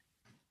history.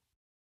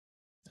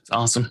 That's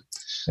awesome.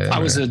 Yeah, I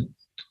was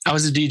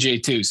a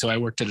DJ too, so I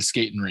worked at a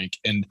skating rink.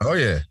 And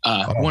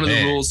one of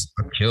the rules,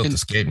 I killed the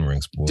skating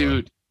rinks, boy.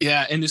 Dude,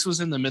 yeah, and this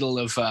was in the middle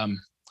of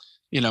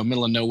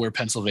middle of nowhere,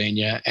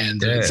 Pennsylvania, and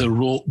the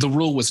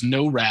rule was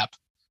no rap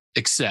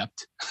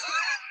except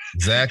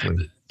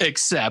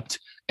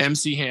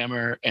MC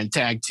Hammer and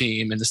tag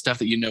team and the stuff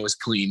that is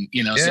clean.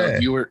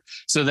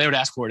 So they would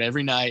ask for it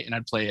every night, and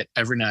I'd play it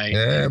every night.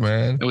 Yeah,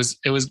 man. It was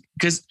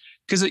because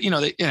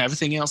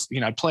everything else,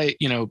 I'd play,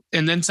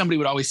 and then somebody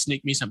would always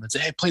sneak me something and say,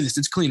 hey, play this.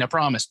 It's clean. I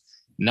promise.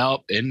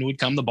 Nope. And would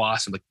come the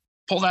boss and like,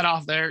 pull that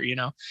off there,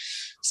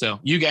 So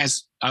you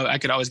guys, I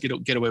could always get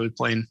away with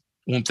playing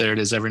Whoomp There It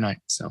Is every night.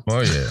 So.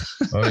 Oh yeah.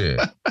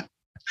 It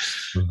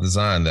was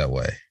designed that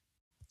way.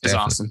 It's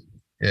awesome.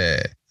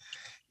 Yeah.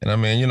 And I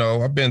mean,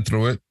 I've been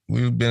through it.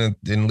 We've been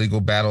in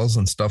legal battles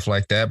and stuff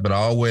like that, but I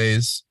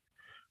always,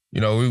 we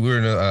were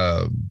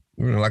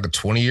in like a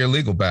 20-year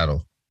legal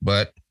battle,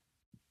 but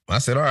I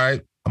said, all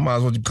right, I might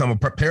as well become a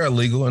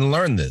paralegal and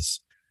learn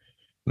this.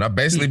 And I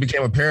basically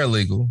became a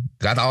paralegal,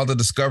 got all the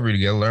discovery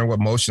together, learned what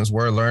motions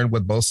were, learned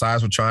what both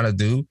sides were trying to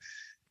do.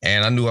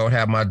 And I knew I would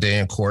have my day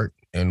in court.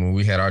 And when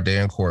we had our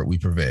day in court, we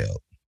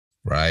prevailed,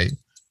 right?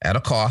 At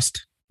a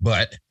cost,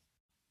 but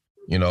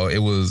you know, it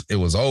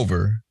was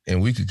over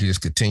and we could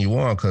just continue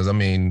on. Cause I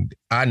mean,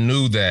 I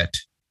knew that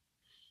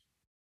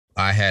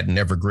I had an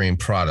evergreen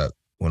product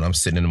when I'm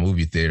sitting in a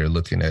movie theater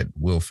looking at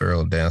Will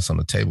Ferrell dance on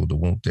the table to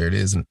Whoomp, there it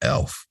is, an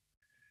Elf.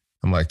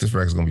 I'm like, this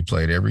record's gonna be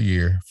played every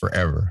year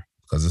forever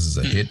because this is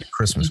a hit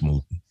Christmas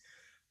movie.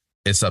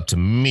 It's up to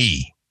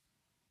me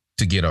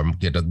to get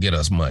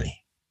us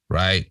money,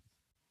 right?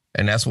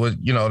 And that's what,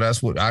 you know,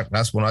 that's when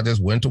I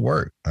just went to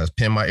work. I just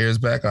pinned my ears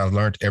back. I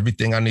learned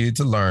everything I needed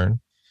to learn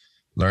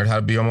how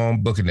to be my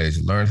own booking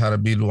agent, learned how to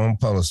be my own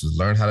publicist,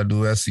 learned how to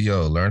do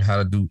SEO, learned how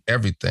to do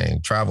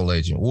everything, travel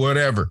agent,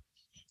 whatever.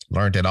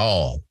 Learned it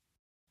all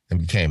and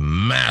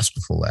became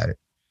masterful at it.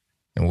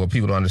 And what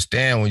people don't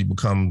understand, when you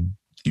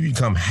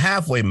become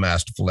halfway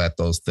masterful at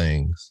those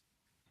things,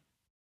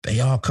 they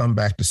all come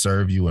back to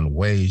serve you in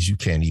ways you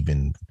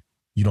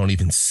don't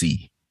even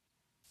see,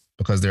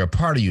 because they're a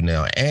part of you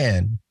now.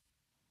 And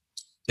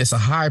it's a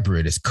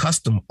hybrid. It's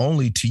custom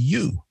only to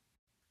you,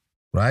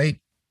 right?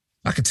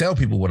 I can tell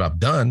people what I've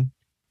done,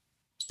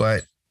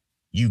 but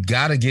you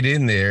got to get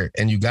in there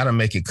and you got to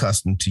make it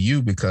custom to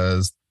you,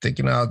 because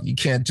thinking out, you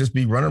can't just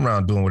be running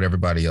around doing what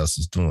everybody else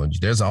is doing.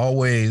 There's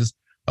always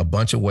a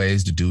bunch of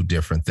ways to do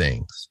different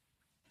things.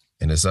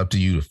 And it's up to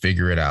you to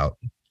figure it out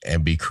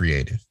and be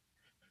creative.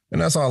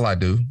 And that's all I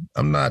do.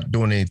 I'm not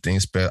doing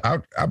anything special.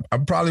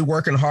 I'm probably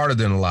working harder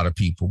than a lot of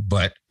people,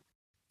 but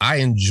I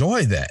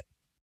enjoy that.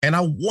 And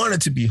I want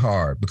it to be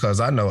hard because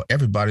I know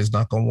everybody's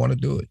not going to want to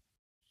do it.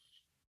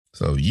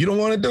 So you don't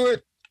want to do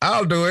it?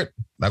 I'll do it.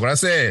 Like what I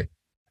said,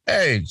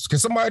 hey, can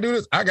somebody do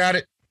this? I got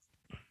it.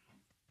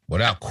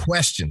 Without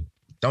question.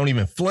 Don't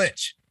even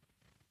flinch.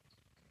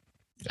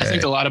 I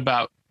think a lot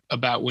about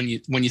when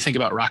you think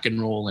about rock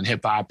and roll and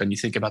hip hop, and you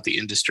think about the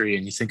industry,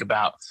 and you think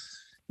about,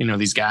 you know,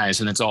 these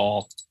guys, and it's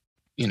all,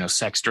 you know,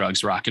 sex,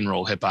 drugs, rock and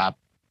roll, hip hop,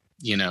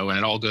 you know, and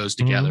it all goes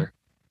together,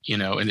 you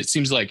know, and it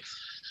seems like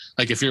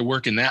if you're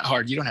working that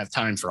hard, you don't have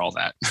time for all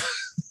that.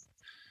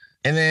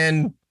 And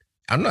then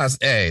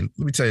hey,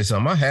 let me tell you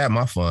something. I had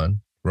my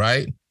fun,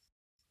 right?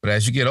 But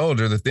as you get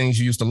older, the things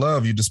you used to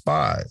love, you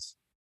despise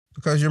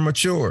because you're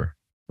mature,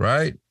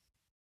 right?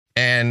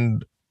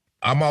 And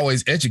I'm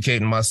always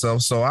educating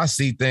myself. So I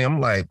see things, I'm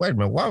like, wait a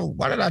minute,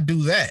 why did I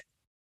do that?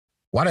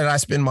 Why did I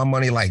spend my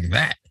money like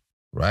that?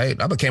 Right?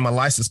 I became a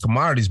licensed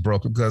commodities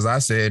broker because I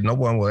said no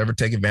one will ever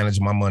take advantage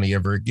of my money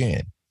ever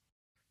again.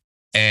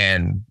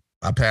 And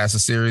I passed a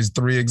Series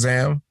 3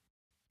 exam,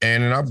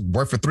 and I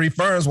worked for 3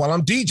 firms while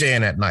I'm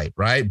DJing at night,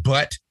 right?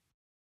 But,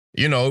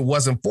 you know, it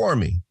wasn't for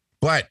me.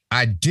 But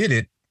I did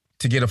it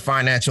to get a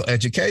financial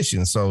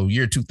education. So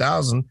year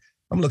 2000,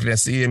 I'm looking at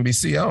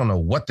CNBC. I don't know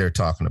what they're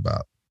talking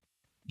about.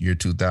 Year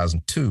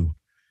 2002,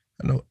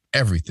 I know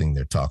everything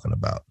they're talking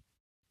about,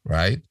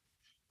 right?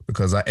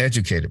 Because I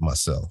educated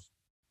myself.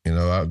 You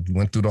know, I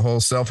went through the whole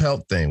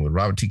self-help thing with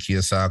Robert T.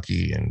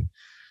 Kiyosaki and,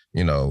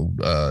 you know,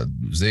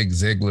 Zig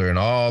Ziglar and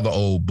all the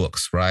old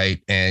books, right?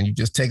 And you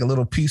just take a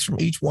little piece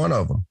from each one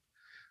of them.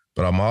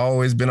 But I've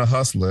always been a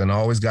hustler and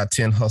always got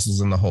 10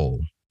 hustles in the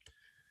hole.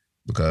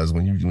 Because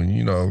when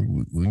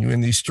you're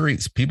in these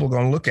streets, people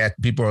are looking at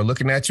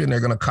you and they're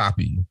going to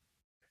copy you.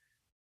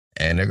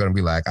 And they're going to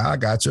be like, I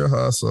got your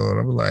hustle. And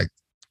I'm like,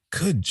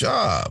 good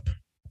job.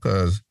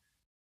 Because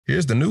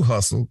here's the new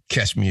hustle.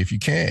 Catch me if you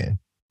can,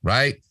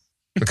 right?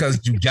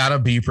 Because you got to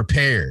be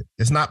prepared.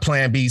 It's not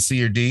plan B,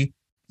 C, or D.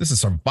 This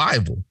is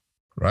survival,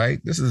 right?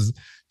 This is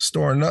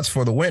storing nuts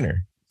for the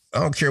winter.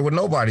 I don't care what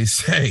nobody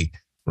say,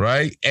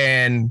 right?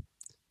 And,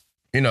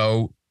 you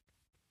know,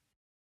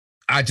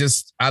 I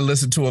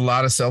listen to a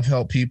lot of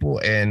self-help people,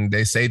 and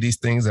they say these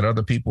things that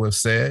other people have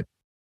said.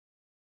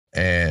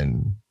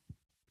 And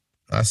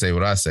I say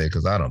what I say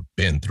because I done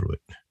been through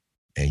it,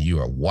 and you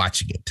are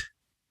watching it,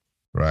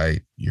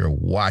 right? You're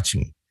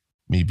watching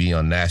me be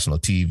on national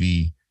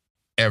TV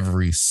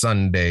every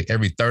Sunday,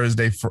 every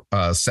Thursday,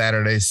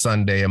 Saturday,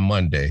 Sunday, and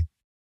Monday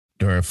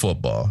during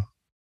football.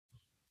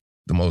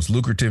 The most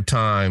lucrative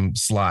time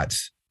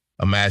slots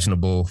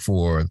imaginable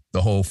for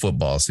the whole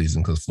football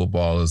season, because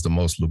football is the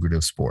most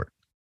lucrative sport.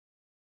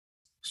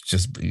 It's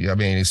just, I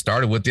mean, it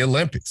started with the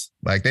Olympics.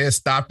 Like they had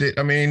stopped it.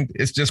 I mean,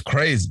 it's just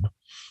crazy.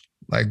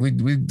 Like we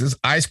this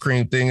ice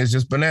cream thing is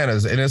just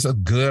bananas, and it's a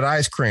good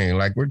ice cream.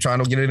 Like we're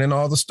trying to get it in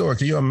all the stores.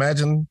 Can you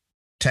imagine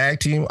tag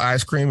team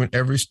ice cream in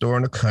every store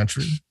in the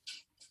country?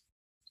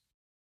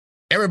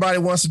 Everybody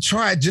wants to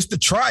try it just to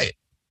try it.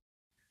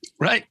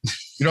 Right.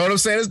 You know what I'm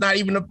saying? It's not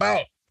even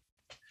about,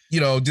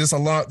 you know, just a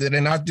lot.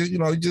 And I just, you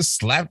know, just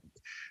slap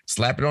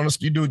it on the,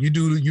 you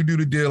do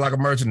the deal like a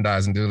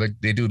merchandising deal, like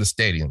they do the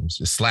stadiums.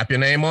 Just slap your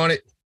name on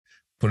it,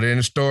 put it in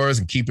the stores,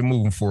 and keep it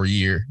moving for a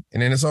year,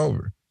 and then it's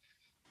over.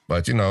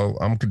 But, you know,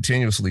 I'm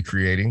continuously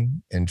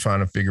creating and trying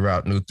to figure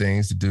out new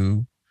things to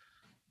do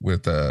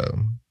with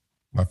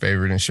my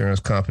favorite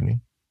insurance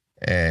company.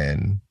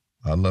 And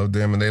I love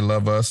them and they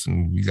love us,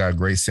 and we got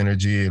great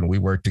synergy and we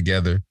work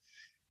together.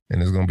 And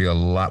there's going to be a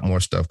lot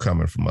more stuff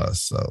coming from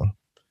us. So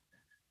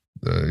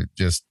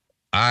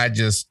I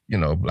just,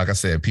 like I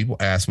said, people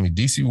ask me,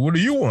 DC, what do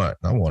you want?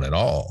 I want it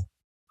all.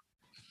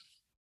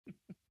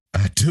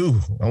 I do.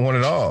 I want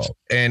it all.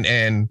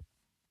 And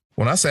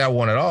when I say I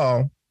want it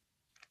all,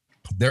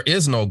 there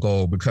is no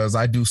goal because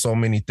I do so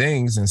many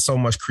things and so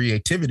much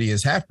creativity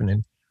is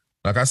happening.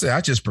 Like I said,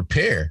 I just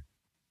prepare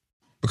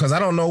because I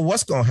don't know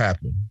what's going to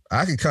happen.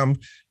 I could come,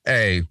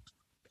 I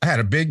had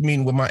a big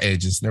meeting with my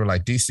agents and they were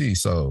like, DC,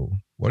 so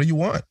what do you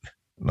want?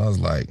 And I was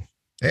like,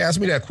 they asked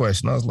me that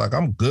question. I was like,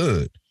 I'm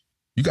good.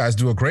 You guys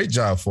do a great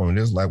job for me.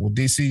 They was like, well,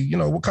 DC,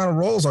 what kind of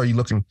roles are you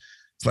looking?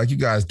 It's like, you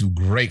guys do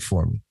great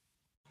for me.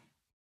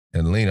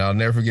 And Lena, I'll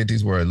never forget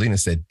these words. Lena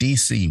said,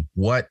 DC,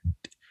 what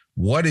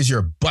is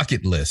your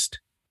bucket list?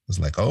 I was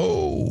like,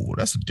 oh,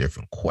 that's a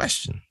different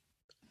question.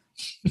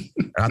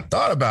 And I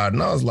thought about it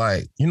and I was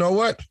like, you know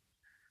what?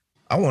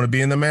 I want to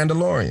be in The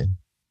Mandalorian.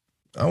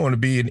 I want to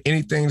be in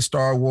anything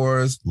Star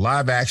Wars,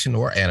 live action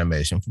or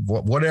animation,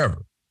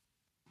 whatever.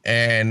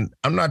 And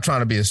I'm not trying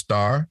to be a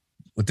star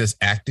with this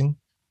acting.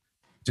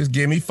 Just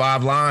give me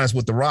 5 lines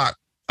with The Rock.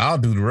 I'll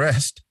do the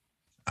rest.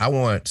 I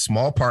want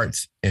small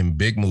parts in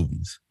big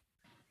movies.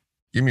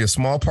 Give me a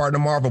small part in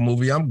a Marvel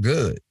movie. I'm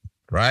good,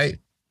 right?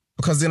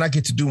 Because then I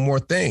get to do more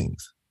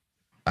things.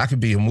 I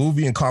could be a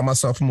movie and call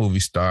myself a movie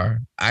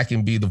star. I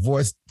can be the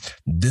voice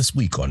this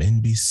week on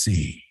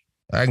NBC.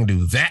 I can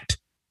do that.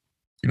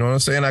 You know what I'm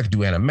saying? I could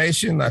do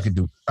animation. I could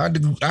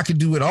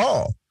do it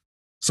all.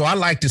 So I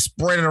like to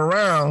spread it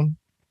around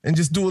and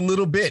just do a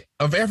little bit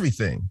of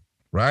everything,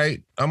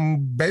 right?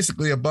 I'm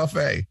basically a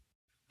buffet,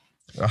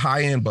 a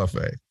high-end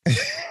buffet.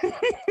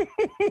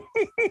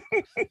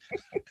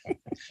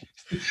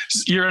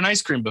 You're an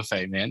ice cream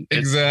buffet, man.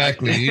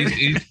 Exactly.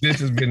 This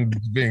has been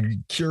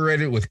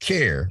curated with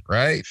care,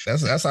 right?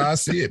 That's how I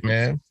see it,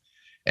 man.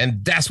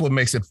 And that's what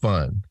makes it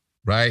fun,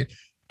 right?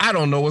 I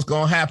don't know what's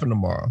going to happen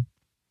tomorrow,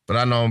 but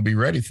I know I'm going to be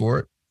ready for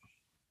it,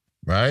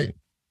 right?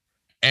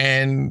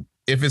 And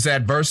if it's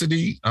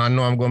adversity, I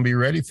know I'm going to be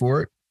ready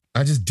for it.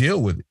 I just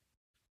deal with it.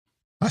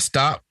 I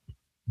stop,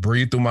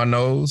 breathe through my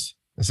nose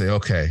and say,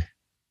 okay,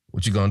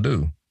 what you going to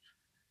do?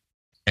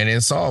 And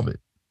then solve it,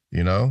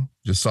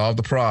 just solve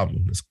the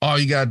problem. That's all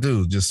you got to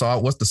do. Just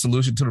solve what's the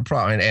solution to the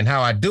problem. And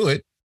how I do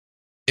it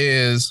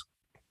is,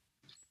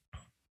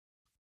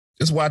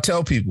 this is what I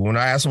tell people when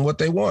I ask them what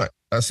they want.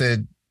 I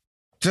said,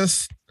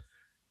 just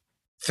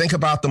think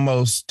about the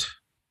most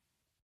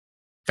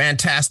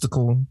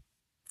fantastical,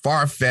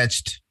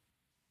 far-fetched,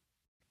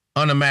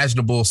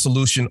 unimaginable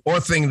solution or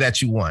thing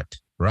that you want,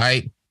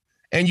 right?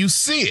 And you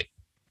see it,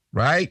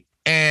 right?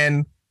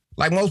 And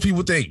like most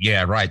people think,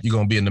 yeah, right, you're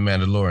going to be in The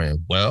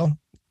Mandalorian. Well,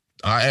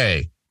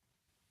 I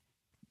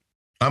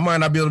might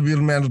not be able to be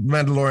in The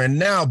Mandalorian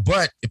now,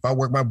 but if I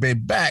work my way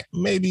back,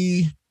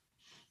 maybe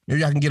I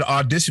can get an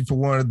audition for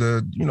one of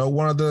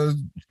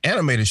the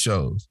animated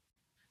shows.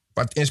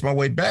 If I inch my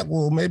way back,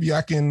 well, maybe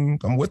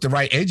I'm with the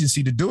right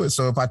agency to do it.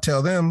 So if I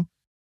tell them,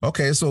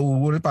 okay, so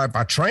what if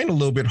I train a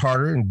little bit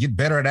harder and get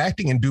better at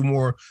acting and do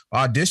more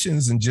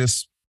auditions and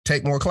just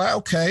take more class?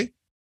 Okay,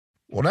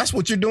 well, that's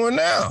what you're doing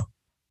now,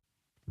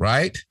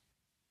 right?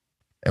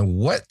 And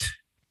what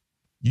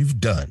you've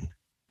done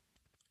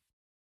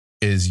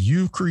is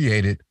you've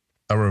created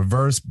a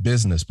reverse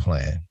business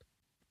plan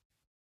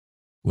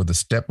with a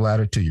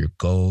stepladder to your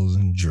goals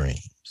and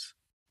dreams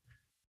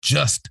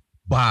just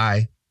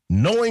by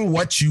knowing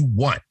what you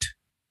want,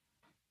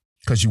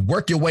 because you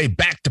work your way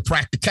back to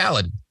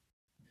practicality.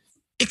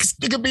 It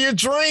could be a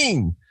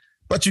dream,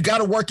 but you got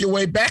to work your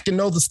way back and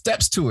know the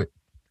steps to it.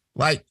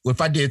 Like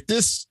if I did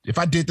this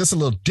a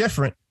little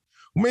different,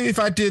 maybe if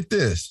I did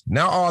this,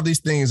 now all these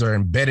things are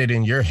embedded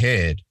in your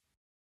head.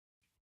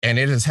 And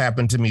it has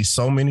happened to me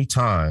so many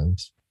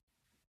times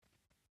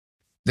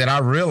that I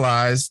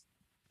realized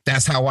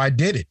that's how I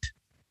did it.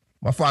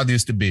 My father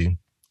used to be,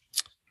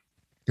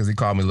 because he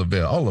called me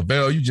Lavelle. Oh,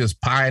 Lavelle, you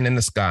just pieing in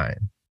the sky.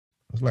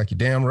 I was like, you're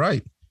damn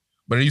right.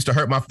 But it used to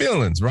hurt my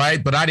feelings,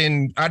 right? But I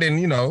didn't,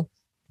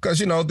 because,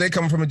 they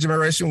come from a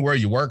generation where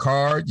you work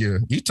hard.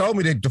 He told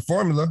me the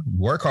formula,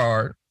 work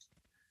hard.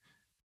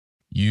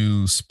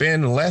 You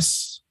spend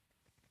less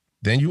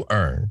than you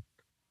earn.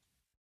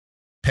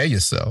 Pay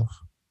yourself.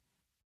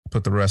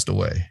 Put the rest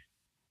away.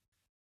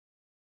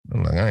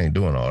 I'm like, I ain't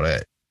doing all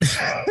that.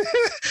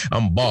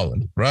 I'm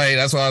balling, right?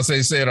 That's why I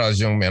said I was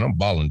young man. I'm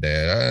balling,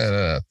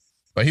 Dad.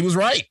 But he was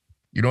right.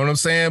 You know what I'm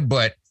saying?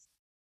 But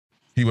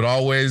he would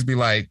always be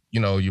like,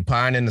 you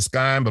pine in the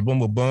sky, but boom,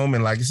 boom, boom.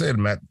 And like you said,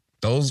 Matt,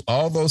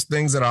 all those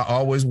things that I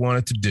always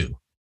wanted to do,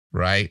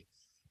 right?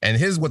 And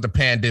here's what the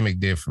pandemic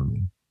did for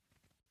me,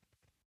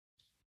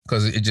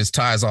 because it just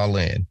ties all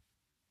in.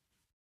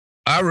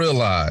 I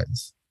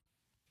realized,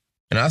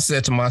 and I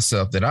said to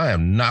myself that I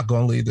am not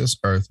going to leave this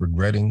earth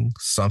regretting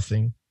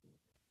something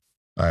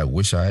I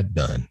wish I had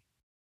done.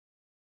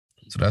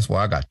 So that's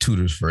why I got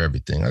tutors for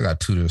everything. I got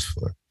tutors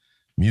for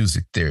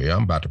music theory.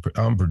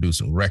 I'm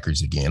producing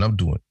records again. I'm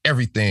doing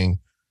everything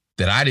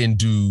that I didn't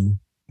do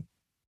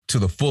to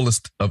the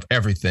fullest of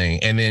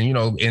everything. And then,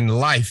 in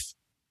life,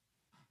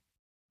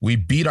 we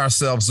beat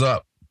ourselves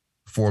up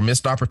for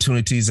missed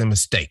opportunities and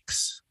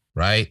mistakes,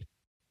 right?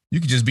 You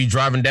could just be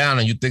driving down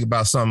and you think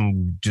about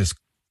something, just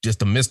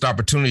a missed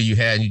opportunity you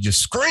had, and you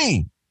just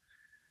scream.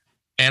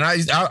 And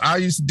I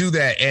used to do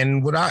that.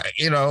 And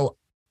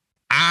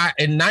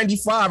in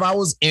 95, I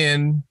was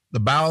in the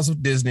bowels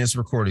of Disney's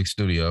recording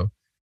studio,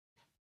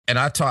 and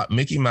I taught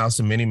Mickey Mouse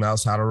and Minnie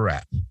Mouse how to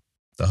rap.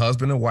 The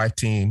husband and wife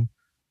team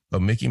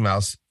of Mickey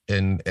Mouse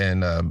and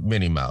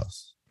Minnie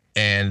Mouse.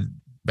 And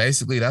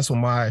basically that's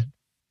when my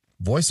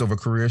voiceover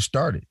career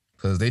started,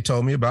 because they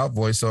told me about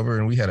voiceover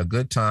and we had a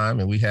good time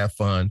and we had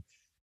fun.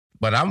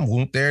 But I'm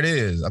Whoomp, there it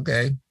is.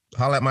 Okay,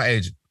 holla at my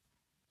agent.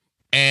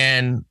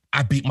 And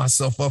I beat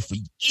myself up for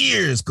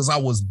years because I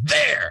was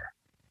there,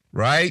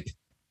 right?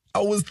 I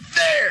was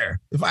there.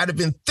 If I'd have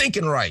been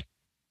thinking right.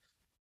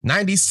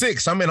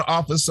 96, I'm in the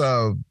office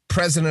of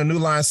president of New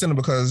Line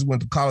Cinema because I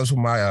went to college with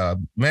my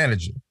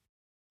manager.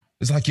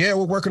 It's like, yeah,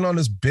 we're working on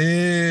this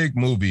big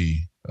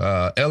movie.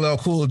 LL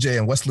Cool J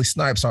and Wesley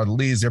Snipes are the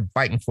leads. They're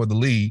fighting for the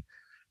lead.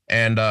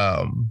 And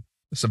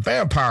it's a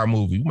vampire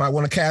movie. We might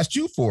want to cast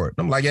you for it.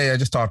 I'm like, yeah,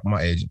 just talk to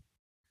my agent.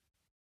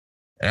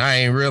 And I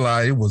ain't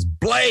realized it was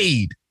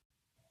Blade.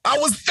 I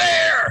was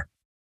there.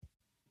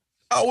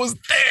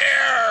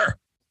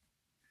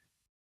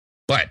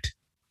 But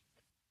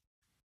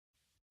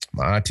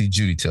my auntie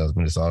Judy tells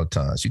me this all the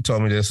time. She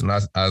told me this, and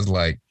I was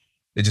like,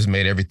 it just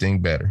made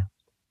everything better.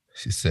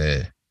 She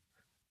said,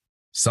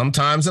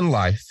 sometimes in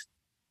life,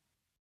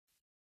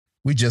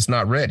 we just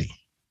not ready.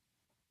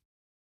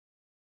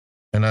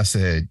 And I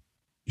said,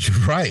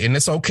 you're right, and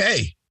it's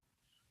okay,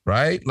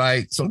 right?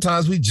 Like,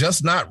 sometimes we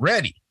just not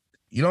ready.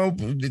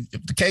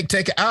 If the cake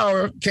take an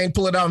hour, can't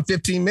pull it out in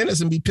 15 minutes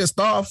and be pissed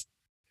off.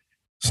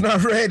 It's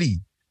not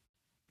ready.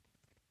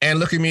 And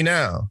look at me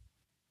now.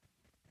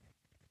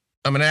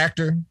 I'm an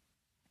actor.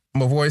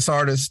 I'm a voice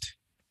artist,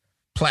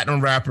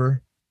 platinum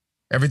rapper.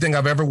 Everything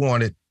I've ever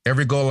wanted,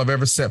 every goal I've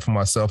ever set for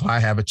myself, I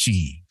have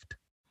achieved.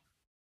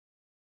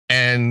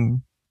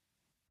 And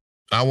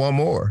I want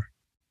more,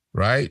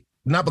 right?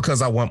 Not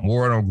because I want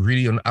more and I'm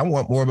greedy. I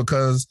want more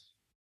because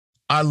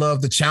I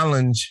love the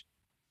challenge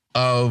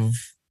of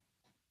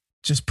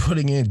just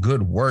putting in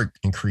good work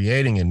and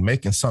creating and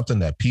making something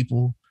that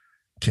people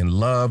can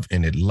love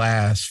and it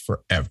lasts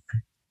forever.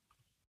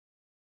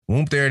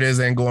 Whoomp, there it is,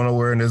 ain't going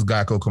nowhere, and this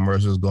Geico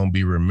commercial is going to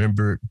be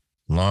remembered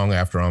long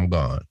after I'm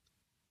gone.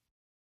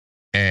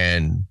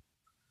 And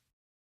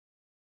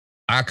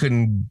I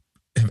couldn't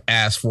have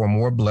asked for a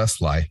more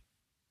blessed life.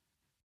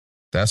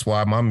 That's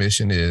why my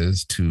mission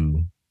is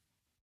to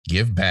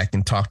give back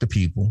and talk to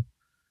people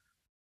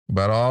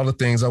about all the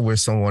things I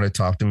wish someone had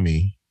talked to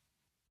me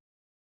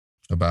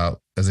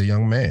about as a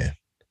young man.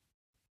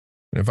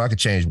 And if I could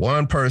change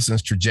one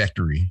person's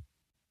trajectory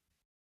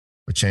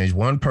or change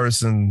one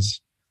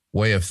person's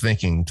way of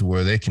thinking to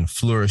where they can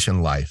flourish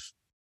in life,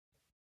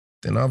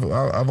 then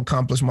I've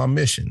accomplished my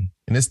mission.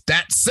 And it's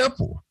that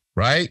simple,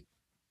 right?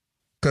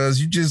 Because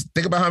you just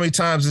think about how many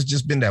times it's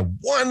just been that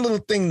one little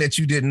thing that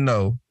you didn't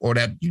know, or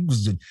that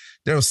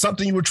there was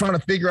something you were trying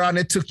to figure out and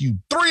it took you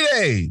 3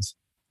 days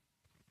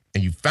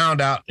and you found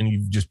out and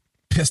you just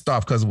pissed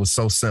off because it was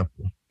so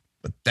simple.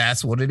 But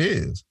that's what it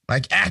is.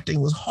 Like,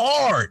 acting was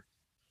hard.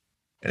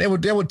 And they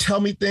would tell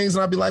me things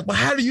and I'd be like, well,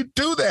 how do you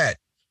do that?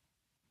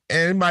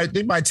 And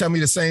they might tell me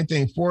the same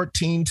thing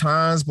 14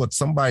 times, but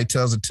somebody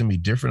tells it to me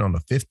different on the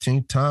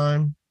 15th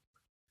time.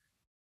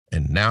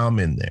 And now I'm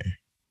in there.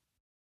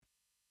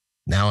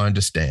 Now I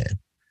understand.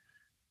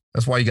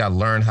 That's why you got to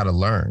learn how to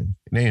learn.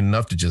 It ain't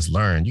enough to just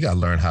learn. You got to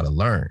learn how to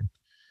learn.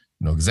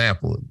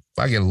 Example, if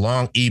I get a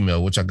long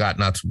email, which I got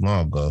not too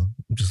long ago,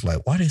 I'm just like,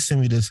 why they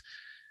send me this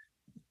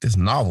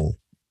novel,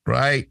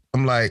 right?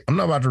 I'm like, I'm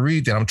not about to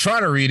read that. I'm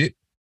trying to read it.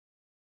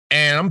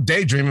 And I'm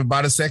daydreaming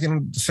about the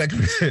second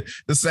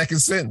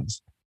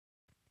sentence.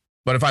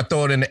 But if I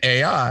throw it in the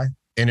AI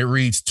and it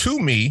reads to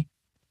me,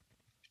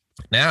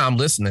 now I'm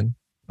listening.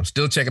 I'm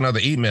still checking other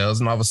emails,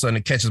 and all of a sudden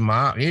it catches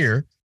my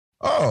ear.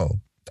 Oh,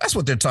 that's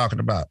what they're talking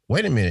about.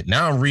 Wait a minute.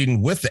 Now I'm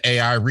reading with the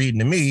AI reading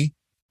to me.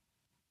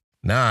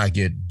 Now I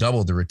get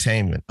double the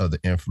retainment of the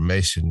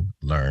information.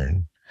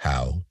 Learn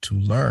how to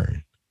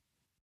learn.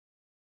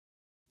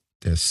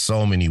 There's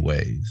so many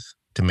ways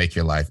to make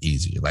your life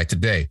easier. Like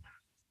today,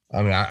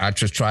 I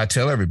just try to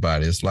tell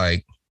everybody, it's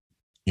like,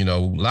 a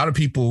lot of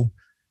people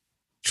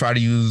try to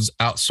use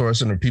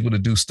outsourcing or people to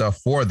do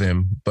stuff for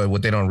them. But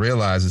what they don't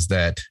realize is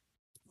that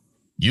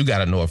you got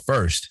to know it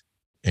first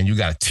and you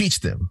got to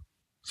teach them.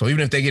 So even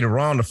if they get it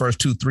wrong the first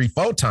 2, 3,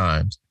 4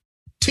 times,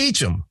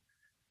 teach them.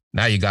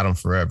 Now you got them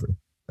forever.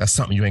 That's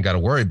something you ain't got to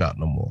worry about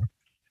no more.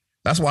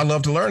 That's why I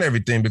love to learn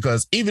everything,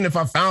 because even if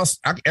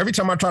every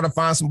time I try to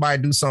find somebody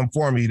to do something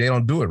for me, they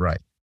don't do it right.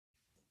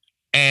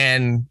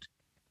 And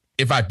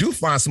if I do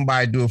find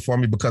somebody to do it for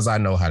me because I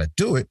know how to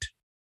do it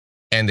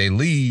and they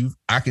leave,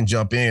 I can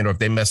jump in, or if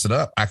they mess it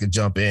up, I can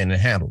jump in and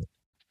handle it.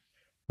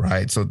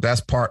 Right. So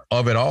that's part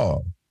of it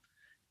all.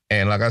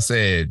 And like I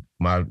said,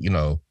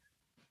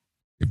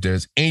 if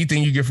there's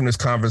anything you get from this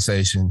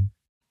conversation,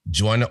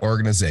 join the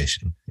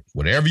organization.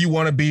 Whatever you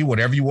want to be,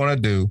 whatever you want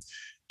to do,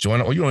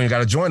 join. Or you don't even got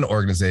to join the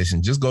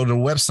organization. Just go to the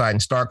website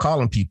and start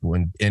calling people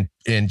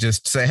and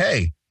just say,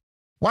 hey,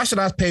 why should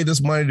I pay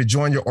this money to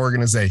join your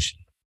organization?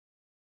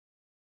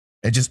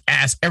 And just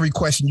ask every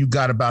question you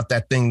got about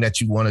that thing that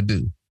you want to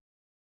do.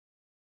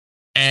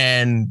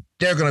 And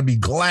they're going to be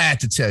glad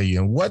to tell you.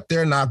 And what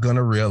they're not going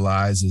to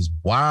realize is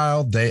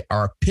while they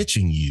are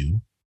pitching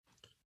you,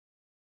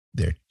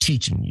 they're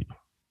teaching you.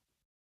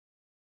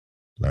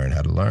 Learn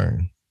how to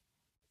learn.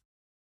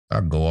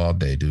 I'll go all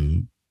day,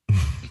 dude.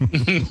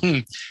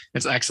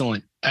 It's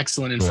excellent.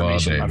 Excellent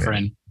information, my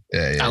friend.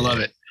 Yeah, I love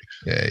it.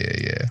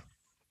 Yeah.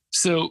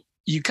 So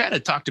you kind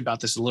of talked about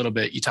this a little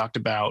bit. You talked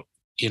about,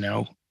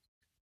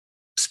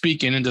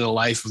 speaking into the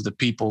life of the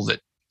people that,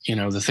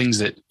 the things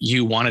that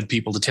you wanted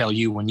people to tell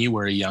you when you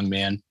were a young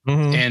man.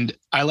 Mm-hmm. And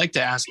I like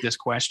to ask this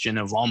question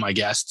of all my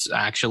guests,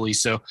 actually.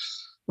 So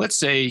let's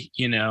say,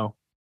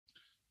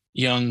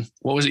 young,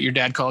 what was it your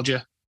dad called you?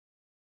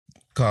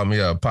 Called me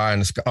a pie in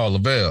the sky. Oh,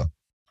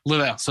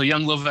 Lavelle. So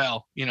young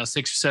Lavelle, 6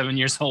 or 7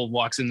 years old,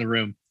 walks in the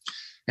room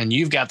and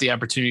you've got the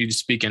opportunity to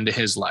speak into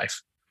his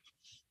life.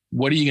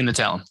 What are you going to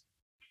tell him?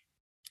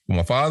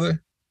 My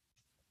father?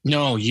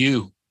 No,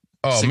 you.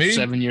 Oh, 6 me? or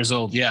 7 years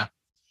old. Yeah.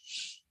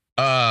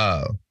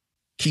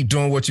 Keep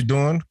doing what you're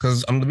doing.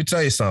 Because let me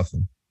tell you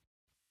something.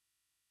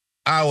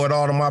 I owe it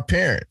all to my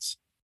parents.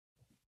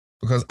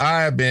 Because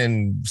I have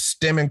been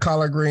stemming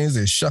collard greens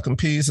and shucking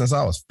peas since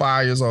I was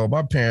 5 years old.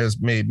 My parents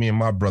made me and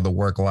my brother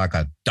work like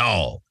a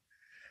dog.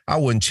 I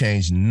wouldn't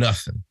change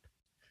nothing.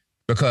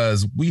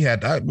 Because I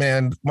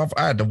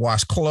had to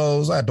wash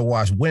clothes. I had to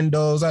wash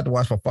windows. I had to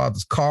wash my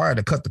father's car. I had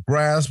to cut the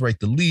grass, rake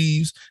the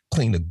leaves,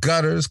 clean the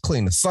gutters,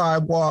 clean the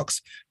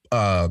sidewalks,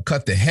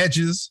 cut the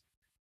hedges.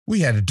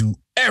 We had to do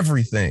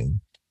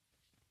everything.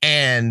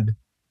 And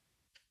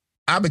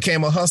I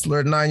became a hustler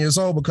at 9 years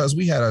old because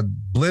we had a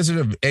blizzard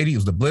of 80. It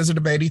was the blizzard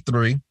of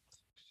 83,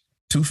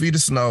 2 feet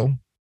of snow.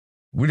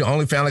 We the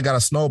only family got a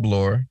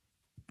snowblower.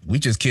 We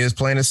just kids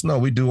playing in snow.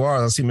 We do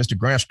ours. I see Mr.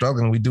 Grant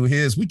struggling. We do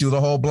his. We do the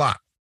whole block.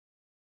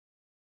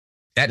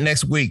 That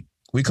next week,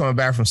 we coming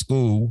back from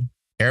school.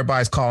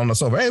 Everybody's calling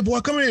us over. Hey,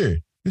 boy, come here.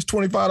 It's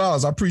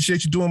 $25. I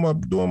appreciate you doing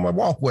my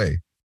walkway.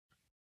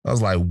 I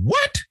was like,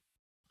 what?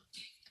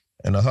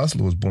 And the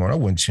hustler was born. I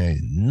wouldn't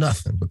change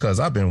nothing because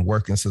I've been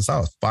working since I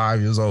was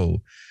 5 years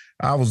old.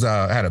 I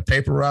had a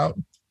paper route.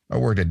 I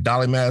worked at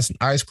Dolly Madison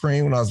Ice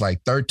Cream when I was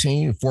like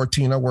 13,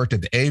 14. I worked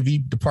at the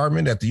AV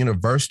department at the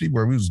university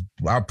where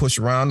I push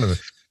around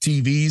the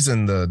TVs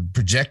and the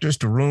projectors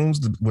to rooms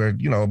where,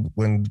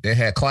 when they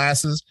had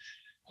classes.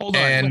 Hold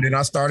on. And then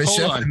I started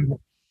chefing.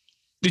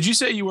 Did you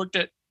say you worked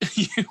at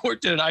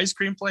an ice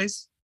cream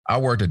place? I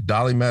worked at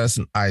Dolly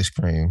Madison Ice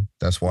Cream.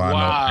 That's why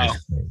I know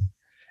ice cream.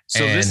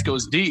 So this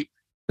goes deep.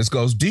 This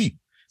goes deep.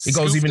 It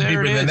goes even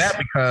deeper than that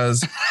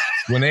because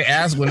when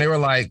they were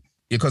like,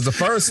 because the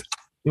first,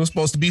 it was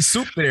supposed to be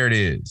soup, there it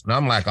is. And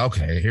I'm like,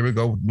 okay, here we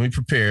go. Let me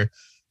prepare.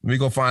 Let me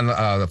go find the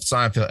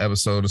Seinfeld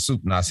episode of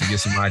Soup Nuts and get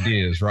some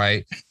ideas,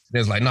 right?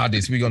 There's like, no,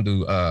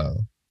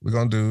 we're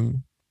gonna do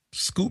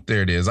scoop,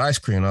 there it is, ice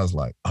cream. And I was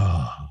like,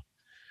 oh.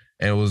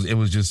 And it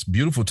was just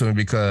beautiful to me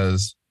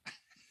because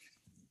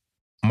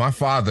my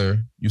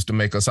father used to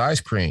make us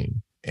ice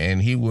cream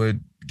and he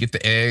would get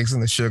the eggs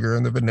and the sugar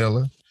and the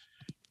vanilla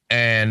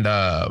and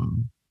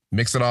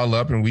mix it all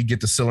up. And we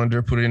get the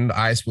cylinder, put it in the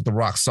ice with the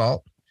rock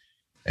salt.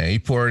 And he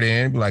poured it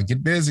in, be like,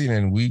 get busy.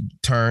 And we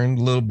turned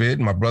a little bit.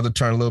 And my brother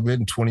turned a little bit.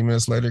 And 20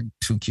 minutes later,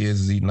 2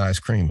 kids is eating ice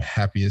cream,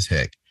 happy as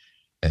heck.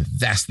 And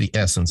that's the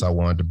essence I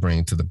wanted to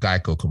bring to the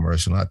Geico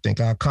commercial. And I think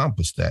I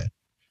accomplished that.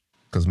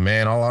 Because,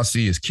 man, all I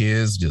see is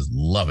kids just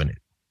loving it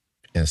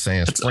and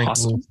saying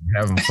sprinkles, awesome.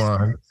 Having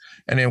fun.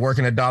 And then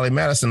working at Dolly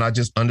Madison, I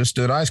just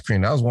understood ice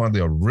cream. That was one of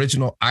the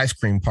original ice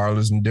cream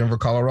parlors in Denver,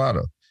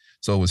 Colorado.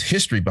 So it was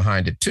history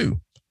behind it too,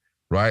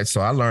 right?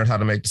 So I learned how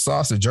to make the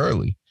sausage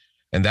early.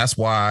 And that's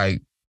why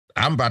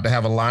I'm about to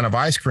have a line of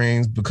ice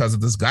creams because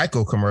of this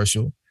Geico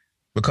commercial,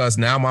 because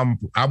now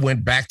I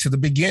went back to the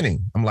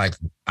beginning. I'm like,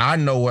 I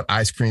know what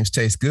ice creams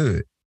taste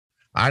good.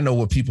 I know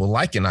what people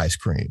like in ice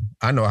cream.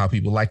 I know how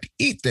people like to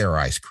eat their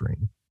ice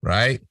cream,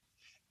 right?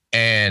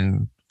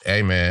 And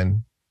hey,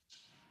 man,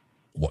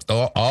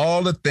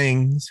 all the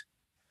things,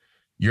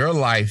 your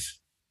life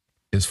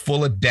is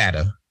full of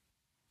data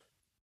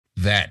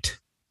that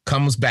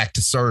comes back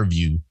to serve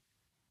you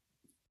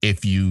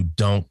if you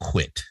don't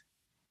quit.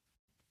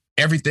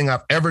 Everything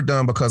I've ever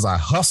done because I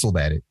hustled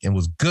at it and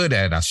was good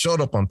at it. I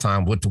showed up on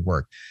time, went to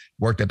work,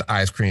 worked at the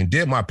ice cream,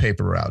 did my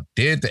paper route,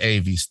 did the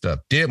AV stuff,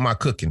 did my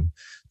cooking,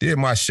 did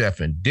my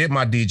chefing, did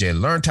my DJ,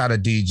 learned how to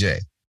DJ,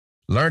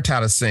 learned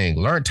how to sing,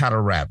 learned how to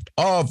rap.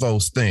 All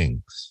those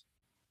things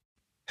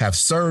have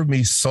served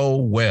me so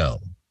well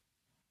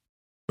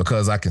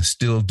because I can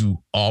still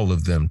do all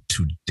of them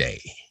today.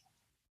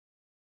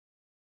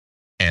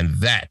 And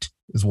that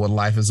is what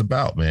life is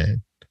about,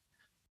 man.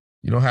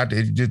 You don't have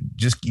to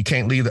you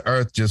can't leave the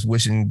earth just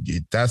wishing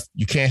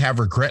you can't have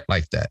regret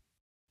like that,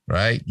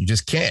 right? You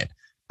just can't,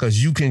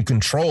 because you can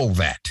control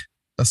that,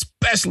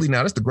 especially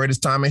now. That's the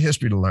greatest time in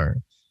history to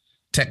learn.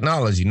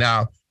 technology.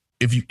 Now,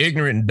 if you're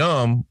ignorant and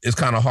dumb, it's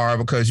kind of hard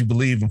because you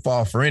believe and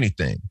fall for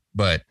anything.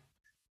 But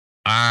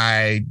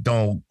I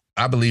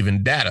believe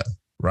in data,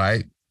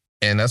 right?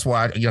 And that's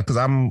why, because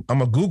I'm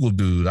a Google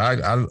dude.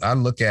 I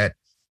look at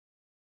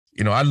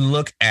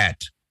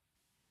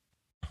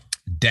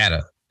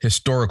data,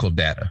 historical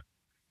data,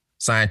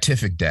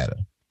 scientific data,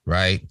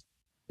 right?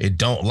 It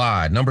don't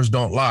lie. Numbers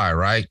don't lie,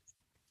 right?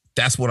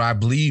 That's what I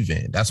believe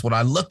in. That's what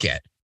I look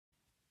at.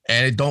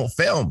 And it don't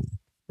fail me,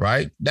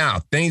 right?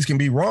 Now, things can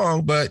be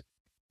wrong, but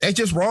they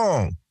just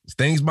wrong.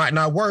 Things might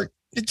not work.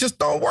 It just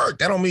don't work.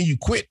 That don't mean you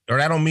quit, or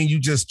that don't mean you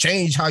just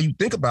change how you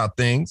think about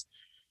things.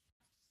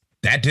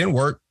 That didn't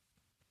work.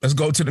 Let's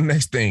go to the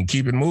next thing.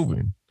 Keep it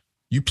moving.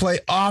 You play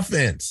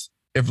offense.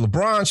 If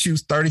LeBron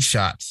shoots 30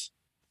 shots,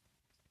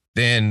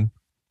 then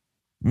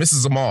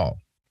misses them all,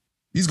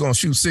 he's going to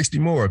shoot 60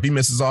 more. If he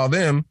misses all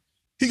them,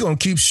 he's going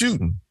to keep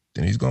shooting.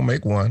 Then he's going to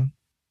make 1,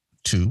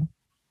 2,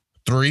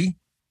 3.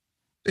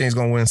 Then he's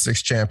going to win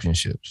 6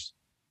 championships,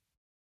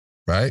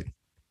 right?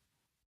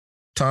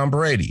 Tom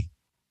Brady.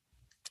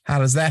 How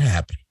does that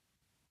happen?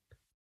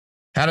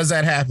 How does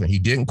that happen? He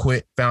didn't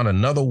quit, found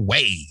another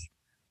way,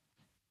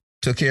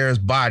 took care of his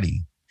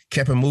body,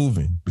 kept it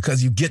moving,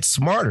 because you get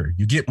smarter,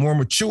 you get more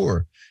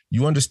mature,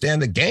 you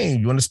understand the game,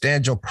 you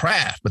understand your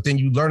craft, but then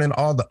you learning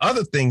all the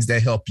other things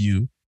that help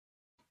you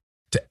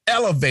to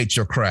elevate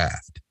your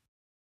craft,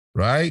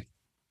 right?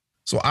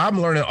 So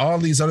I'm learning all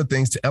these other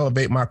things to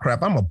elevate my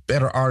craft. I'm a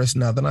better artist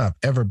now than I've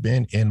ever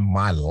been in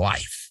my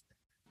life,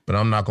 but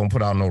I'm not going to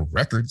put out no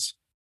records,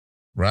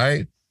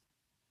 right?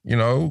 You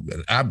know,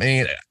 I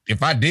mean,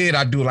 if I did,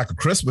 I'd do like a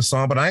Christmas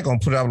song, but I ain't going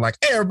to put it out like,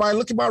 hey, everybody,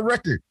 look at my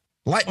record.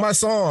 Like my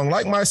song,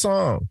 like my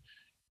song.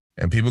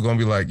 And people going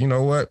to be like, you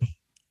know what?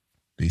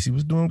 DC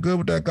was doing good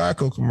with that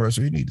Geico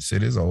commercial. He need to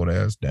sit his old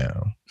ass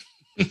down.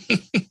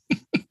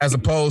 As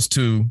opposed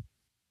to,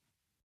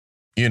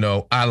 you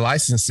know, I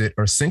license it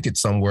or sync it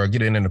somewhere,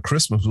 get it in a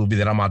Christmas movie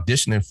that I'm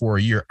auditioning for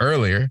a year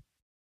earlier.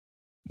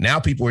 Now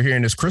people are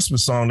hearing this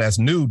Christmas song that's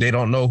new. They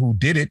don't know who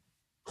did it.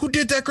 Who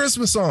did that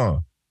Christmas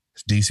song?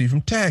 It's DC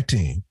from Tag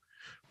Team.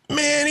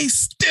 Man, he's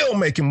still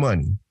making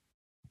money.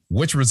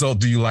 Which result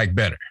do you like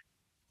better?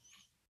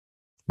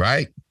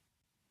 Right?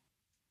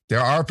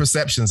 There are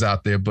perceptions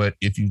out there, but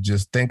if you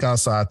just think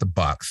outside the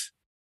box,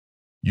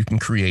 you can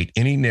create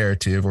any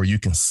narrative, or you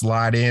can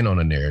slide in on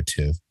a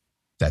narrative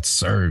that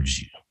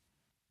serves you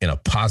in a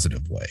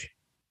positive way.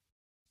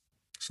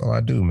 That's all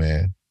I do,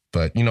 man.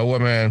 But you know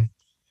what, man?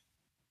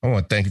 I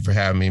want to thank you for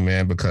having me,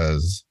 man,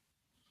 because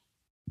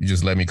you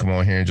just let me come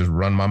on here and just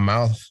run my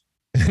mouth.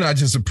 And I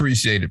just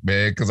appreciate it,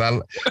 man, because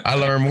I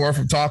learn more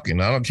from talking.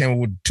 I don't care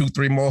with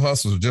 2-3 more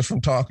hustles just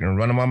from talking and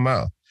running my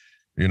mouth,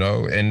 you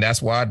know, and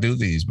that's why I do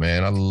these,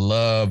 man. I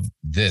love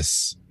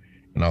this.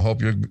 And I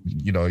hope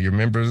your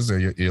members or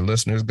your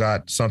listeners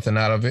got something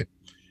out of it.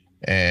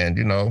 And,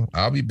 you know,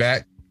 I'll be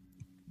back.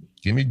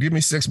 Give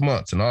me 6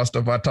 months and all the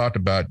stuff I talked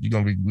about. We're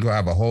going to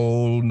have a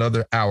whole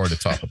nother hour to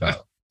talk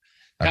about.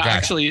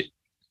 Actually,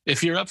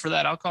 if you're up for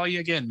that, I'll call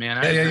you again,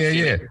 man.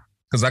 Yeah.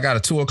 Because I got a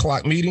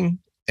 2:00 meeting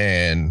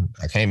and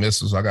I can't miss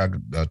this. So I got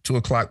a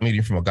 2:00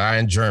 meeting from a guy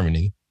in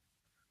Germany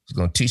who's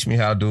going to teach me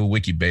how to do a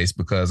wiki base,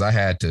 because I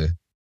had to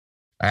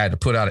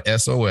put out an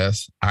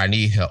SOS. I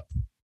need help.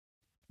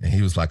 And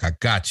he was like, I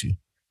got you.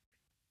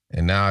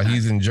 And now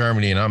he's in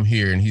Germany and I'm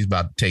here and he's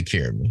about to take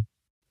care of me.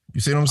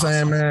 You see what I'm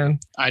saying, man?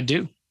 I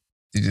do.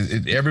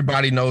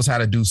 Everybody knows how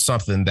to do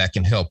something that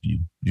can help you.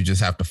 You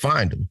just have to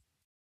find them.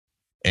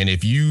 And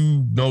if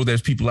you know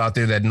there's people out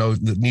there that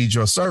need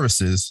your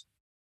services,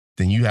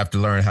 then you have to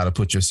learn how to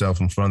put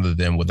yourself in front of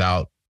them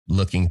without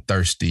looking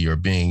thirsty or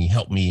being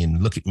help me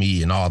and look at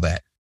me and all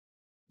that.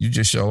 You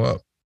just show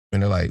up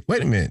and they're like,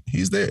 wait a minute,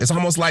 he's there. It's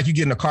almost like you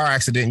get in a car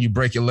accident and you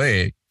break your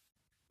leg.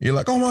 You're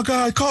like, oh my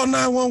God, call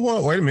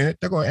 911. Wait a minute,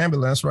 they're going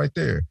ambulance right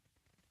there.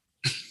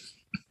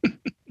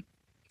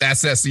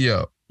 That's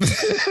SEO.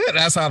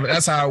 That's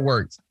how it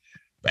works.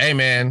 But hey,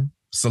 man,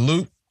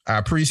 salute. I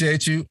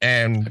appreciate you.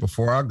 And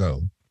before I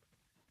go,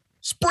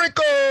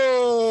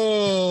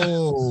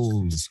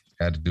 sprinkles.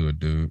 Had to do it,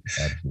 dude.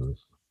 Had to do it.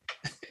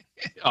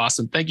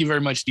 Awesome. Thank you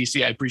very much,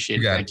 DC. I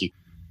appreciate it. Thank you.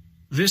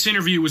 This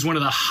interview was one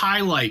of the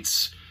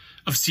highlights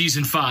of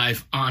season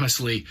 5.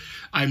 Honestly,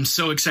 I'm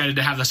so excited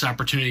to have this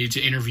opportunity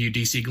to interview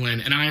DC Glenn,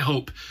 and I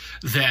hope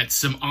that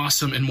some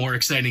awesome and more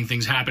exciting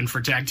things happen for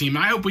Tag Team.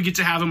 I hope we get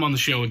to have him on the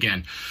show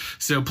again.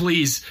 So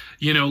please,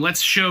 let's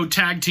show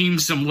Tag Team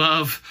some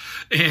love,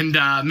 and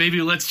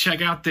maybe let's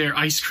check out their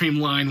ice cream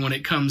line when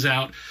it comes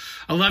out.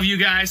 I love you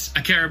guys.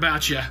 I care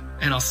about you,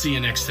 and I'll see you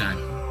next time.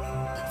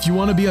 If you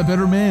want to be a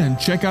better man,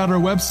 check out our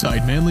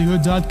website,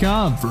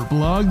 manlihood.com, for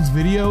blogs,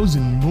 videos,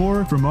 and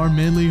more from our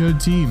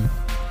Manlihood team.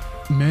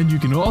 Man, you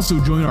can also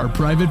join our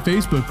private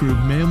Facebook group,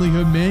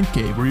 Manlihood Man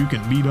Cave, where you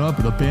can meet up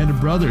with a band of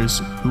brothers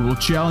who will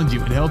challenge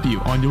you and help you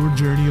on your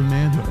journey of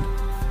manhood.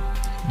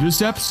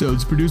 This episode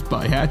is produced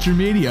by Hatcher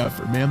Media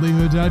for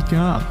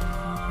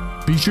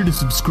manlihood.com. Be sure to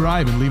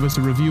subscribe and leave us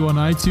a review on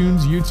iTunes,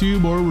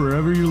 YouTube, or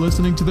wherever you're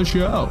listening to the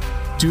show.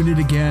 Tune in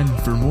again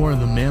for more of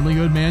the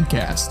Manlihood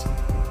ManCast.